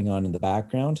that's going on in the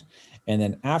background. And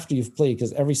then after you've played,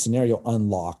 because every scenario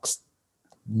unlocks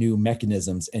new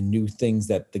mechanisms and new things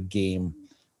that the game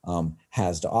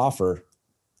has to offer.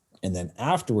 And then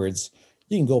afterwards,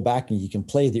 you can go back and you can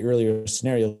play the earlier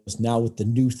scenarios now with the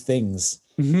new things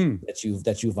that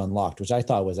you've unlocked, which I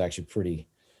thought was actually pretty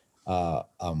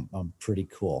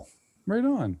cool. Right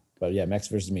on. But yeah, Mechs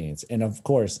versus Minions. And of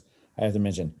course, I have to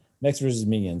mention, Mechs versus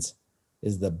Minions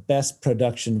is the best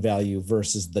production value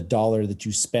versus the dollar that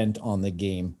you spent on the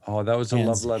game. Oh, that was a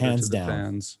love letter to the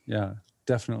fans. Yeah,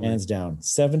 definitely. Hands down.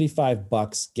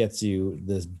 $75 gets you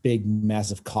this big,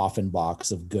 massive coffin box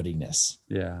of goodiness.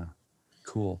 Yeah,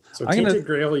 cool. So Tainted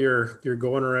Grail, you're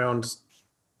going around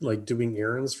like doing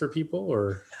errands for people,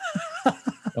 or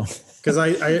because I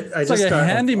it's just like got a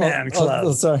handyman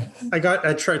club. Sorry,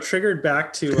 I triggered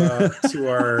back to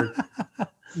our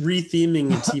retheming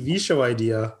TV show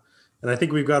idea. And I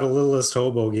think we've got a Littlest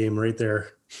Hobo game right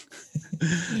there.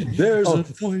 There's a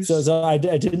voice. So I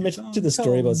did mention the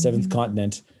story about Seventh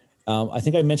Continent. I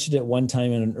think I mentioned it one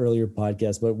time in an earlier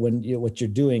podcast. But what you're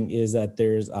doing is that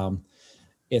there's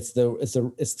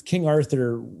it's King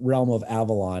Arthur realm of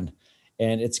Avalon,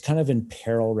 and it's kind of in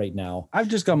peril right now. I've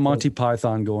just got Monty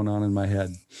Python going on in my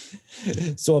head.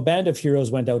 So a band of heroes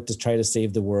went out to try to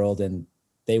save the world, and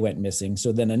they went missing.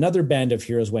 So then another band of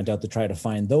heroes went out to try to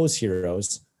find those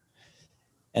heroes.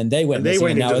 And they went missing,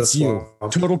 and now it's you.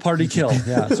 Total party kill.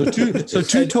 Yeah. So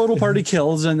two total party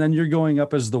kills, and then you're going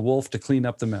up as the wolf to clean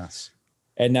up the mess.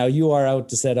 And now you are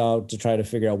set out to try to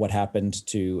figure out what happened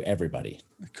to everybody.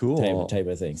 Cool. Type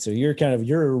of thing. So you're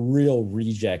a real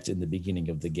reject in the beginning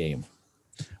of the game.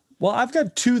 Well, I've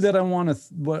got 2 that I want to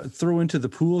throw into the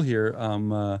pool here.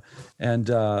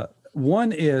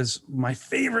 One is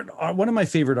one of my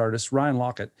favorite artists, Ryan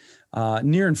Lockett,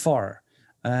 Near and Far.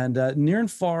 And Near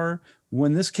and Far,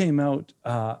 when this came out,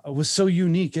 was so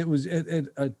unique. It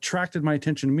attracted my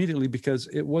attention immediately because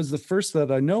it was the first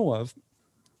that I know of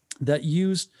that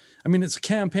used, it's a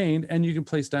campaign and you can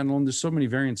play standalone. There's so many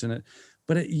variants in it,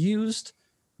 but it used,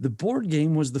 the board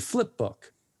game was the flip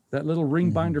book, that little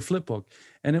ring binder flip book.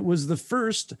 And it was the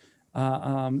first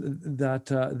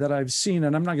that I've seen,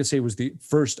 and I'm not going to say it was the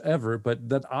first ever, but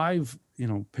that I've,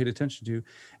 paid attention to.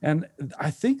 And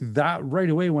I think that right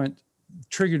away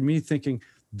triggered me thinking,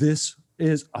 this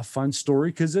is a fun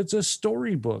story because it's a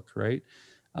storybook, right?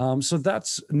 So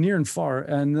that's near and far.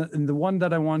 And the one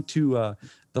that I want to,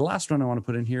 the last one I want to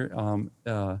put in here,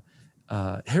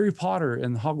 Harry Potter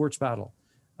and the Hogwarts Battle.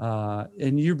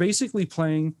 And you're basically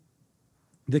playing,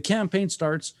 the campaign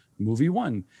starts movie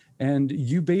 1, and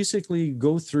you basically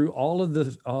go through all of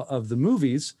the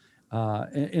movies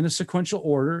in a sequential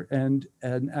order, and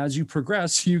as you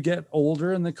progress, you get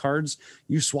older, and the cards,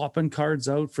 you swapping cards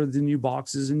out for the new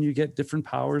boxes, and you get different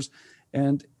powers.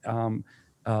 And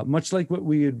much like what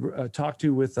we had talked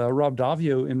to with Rob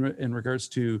Davio in regards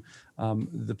to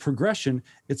the progression,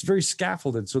 it's very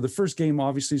scaffolded. So the first game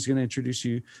obviously is going to introduce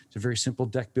you to very simple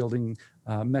deck building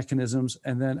mechanisms,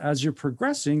 and then as you're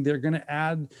progressing, they're going to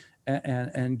add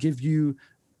and give you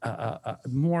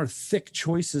more thick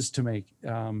choices to make,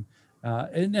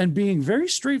 and being very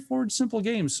straightforward, simple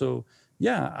games. So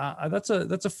yeah, that's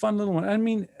a fun little one. I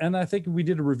mean, and I think we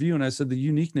did a review, and I said the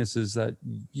uniqueness is that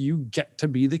you get to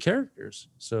be the characters.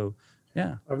 So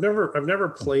yeah, I've never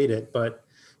played it, but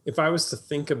if I was to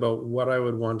think about what I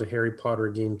would want a Harry Potter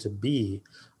game to be,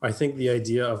 I think the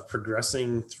idea of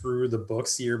progressing through the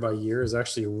books year by year is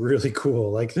actually really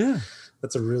cool. Like, yeah,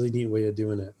 that's a really neat way of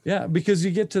doing it. Yeah, because you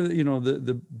get to,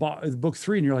 the book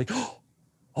 3, and you're like,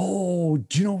 oh,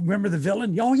 do you remember the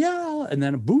villain? Oh yeah, and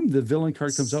then boom, the villain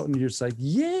card comes out, and you're just like,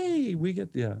 yay, we get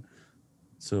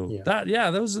So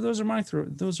those are my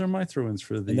throw-ins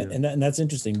for the and that's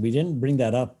interesting. We didn't bring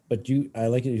that up, but I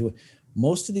like it.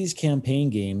 Most of these campaign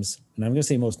games, and I'm going to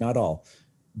say most, not all,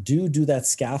 do that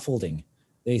scaffolding.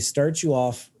 They start you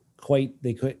off quite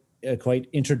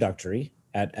introductory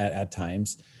at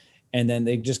times, and then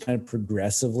they just kind of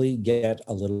progressively get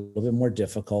a little bit more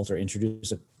difficult or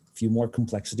introduce a few more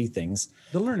complexity things.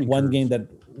 The learning one curve.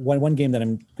 game that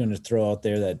I'm going to throw out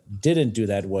there that didn't do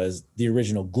that was the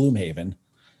original Gloomhaven.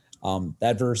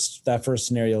 That first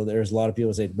scenario, there's a lot of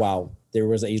people say, wow, there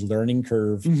was a learning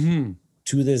curve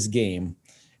to this game,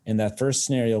 and that first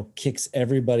scenario kicks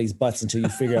everybody's butts until you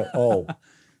figure out, oh,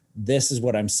 this is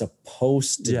what I'm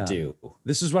supposed to do.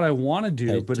 This is what I want to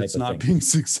do, but it's not being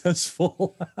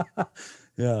successful.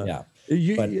 Yeah.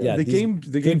 The game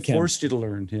forced you to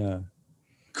learn. Yeah.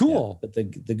 Cool. Yeah, but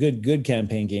the good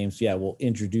campaign games, will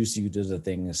introduce you to the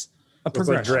things. It's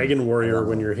like Dragon Warrior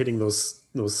when you're hitting those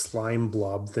slime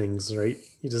blob things, right?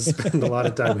 You just spend a lot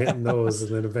of time hitting those,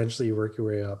 and then eventually you work your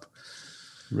way up.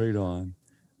 Right on.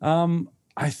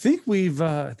 I think we've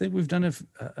done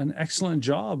an excellent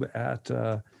job at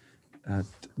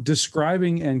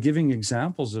describing and giving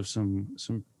examples of some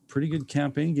pretty good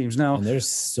campaign games. Now, and there's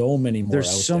so many more.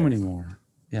 There's so many more.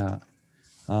 Yeah.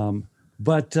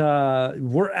 But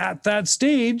we're at that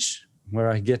stage where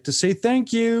I get to say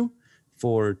thank you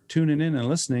for tuning in and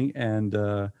listening and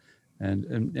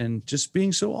just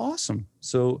being so awesome.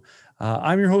 So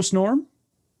I'm your host, Norm.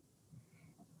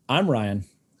 I'm Ryan.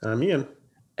 I'm Ian.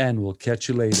 And we'll catch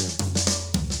you later.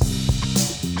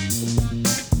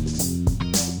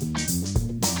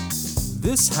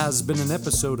 This has been an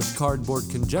episode of Cardboard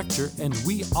Conjecture, and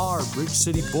we are Bridge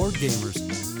City Board Gamers.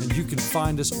 And you can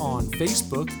find us on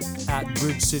Facebook at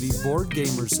Bridge City Board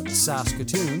Gamers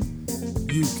Saskatoon.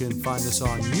 You can find us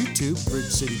on YouTube, Bridge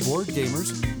City Board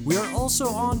Gamers. We are also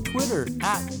on Twitter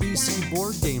at BC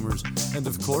Board Gamers. And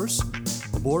of course,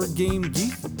 Board Game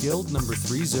Geek Guild number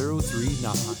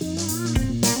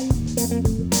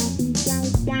 3039.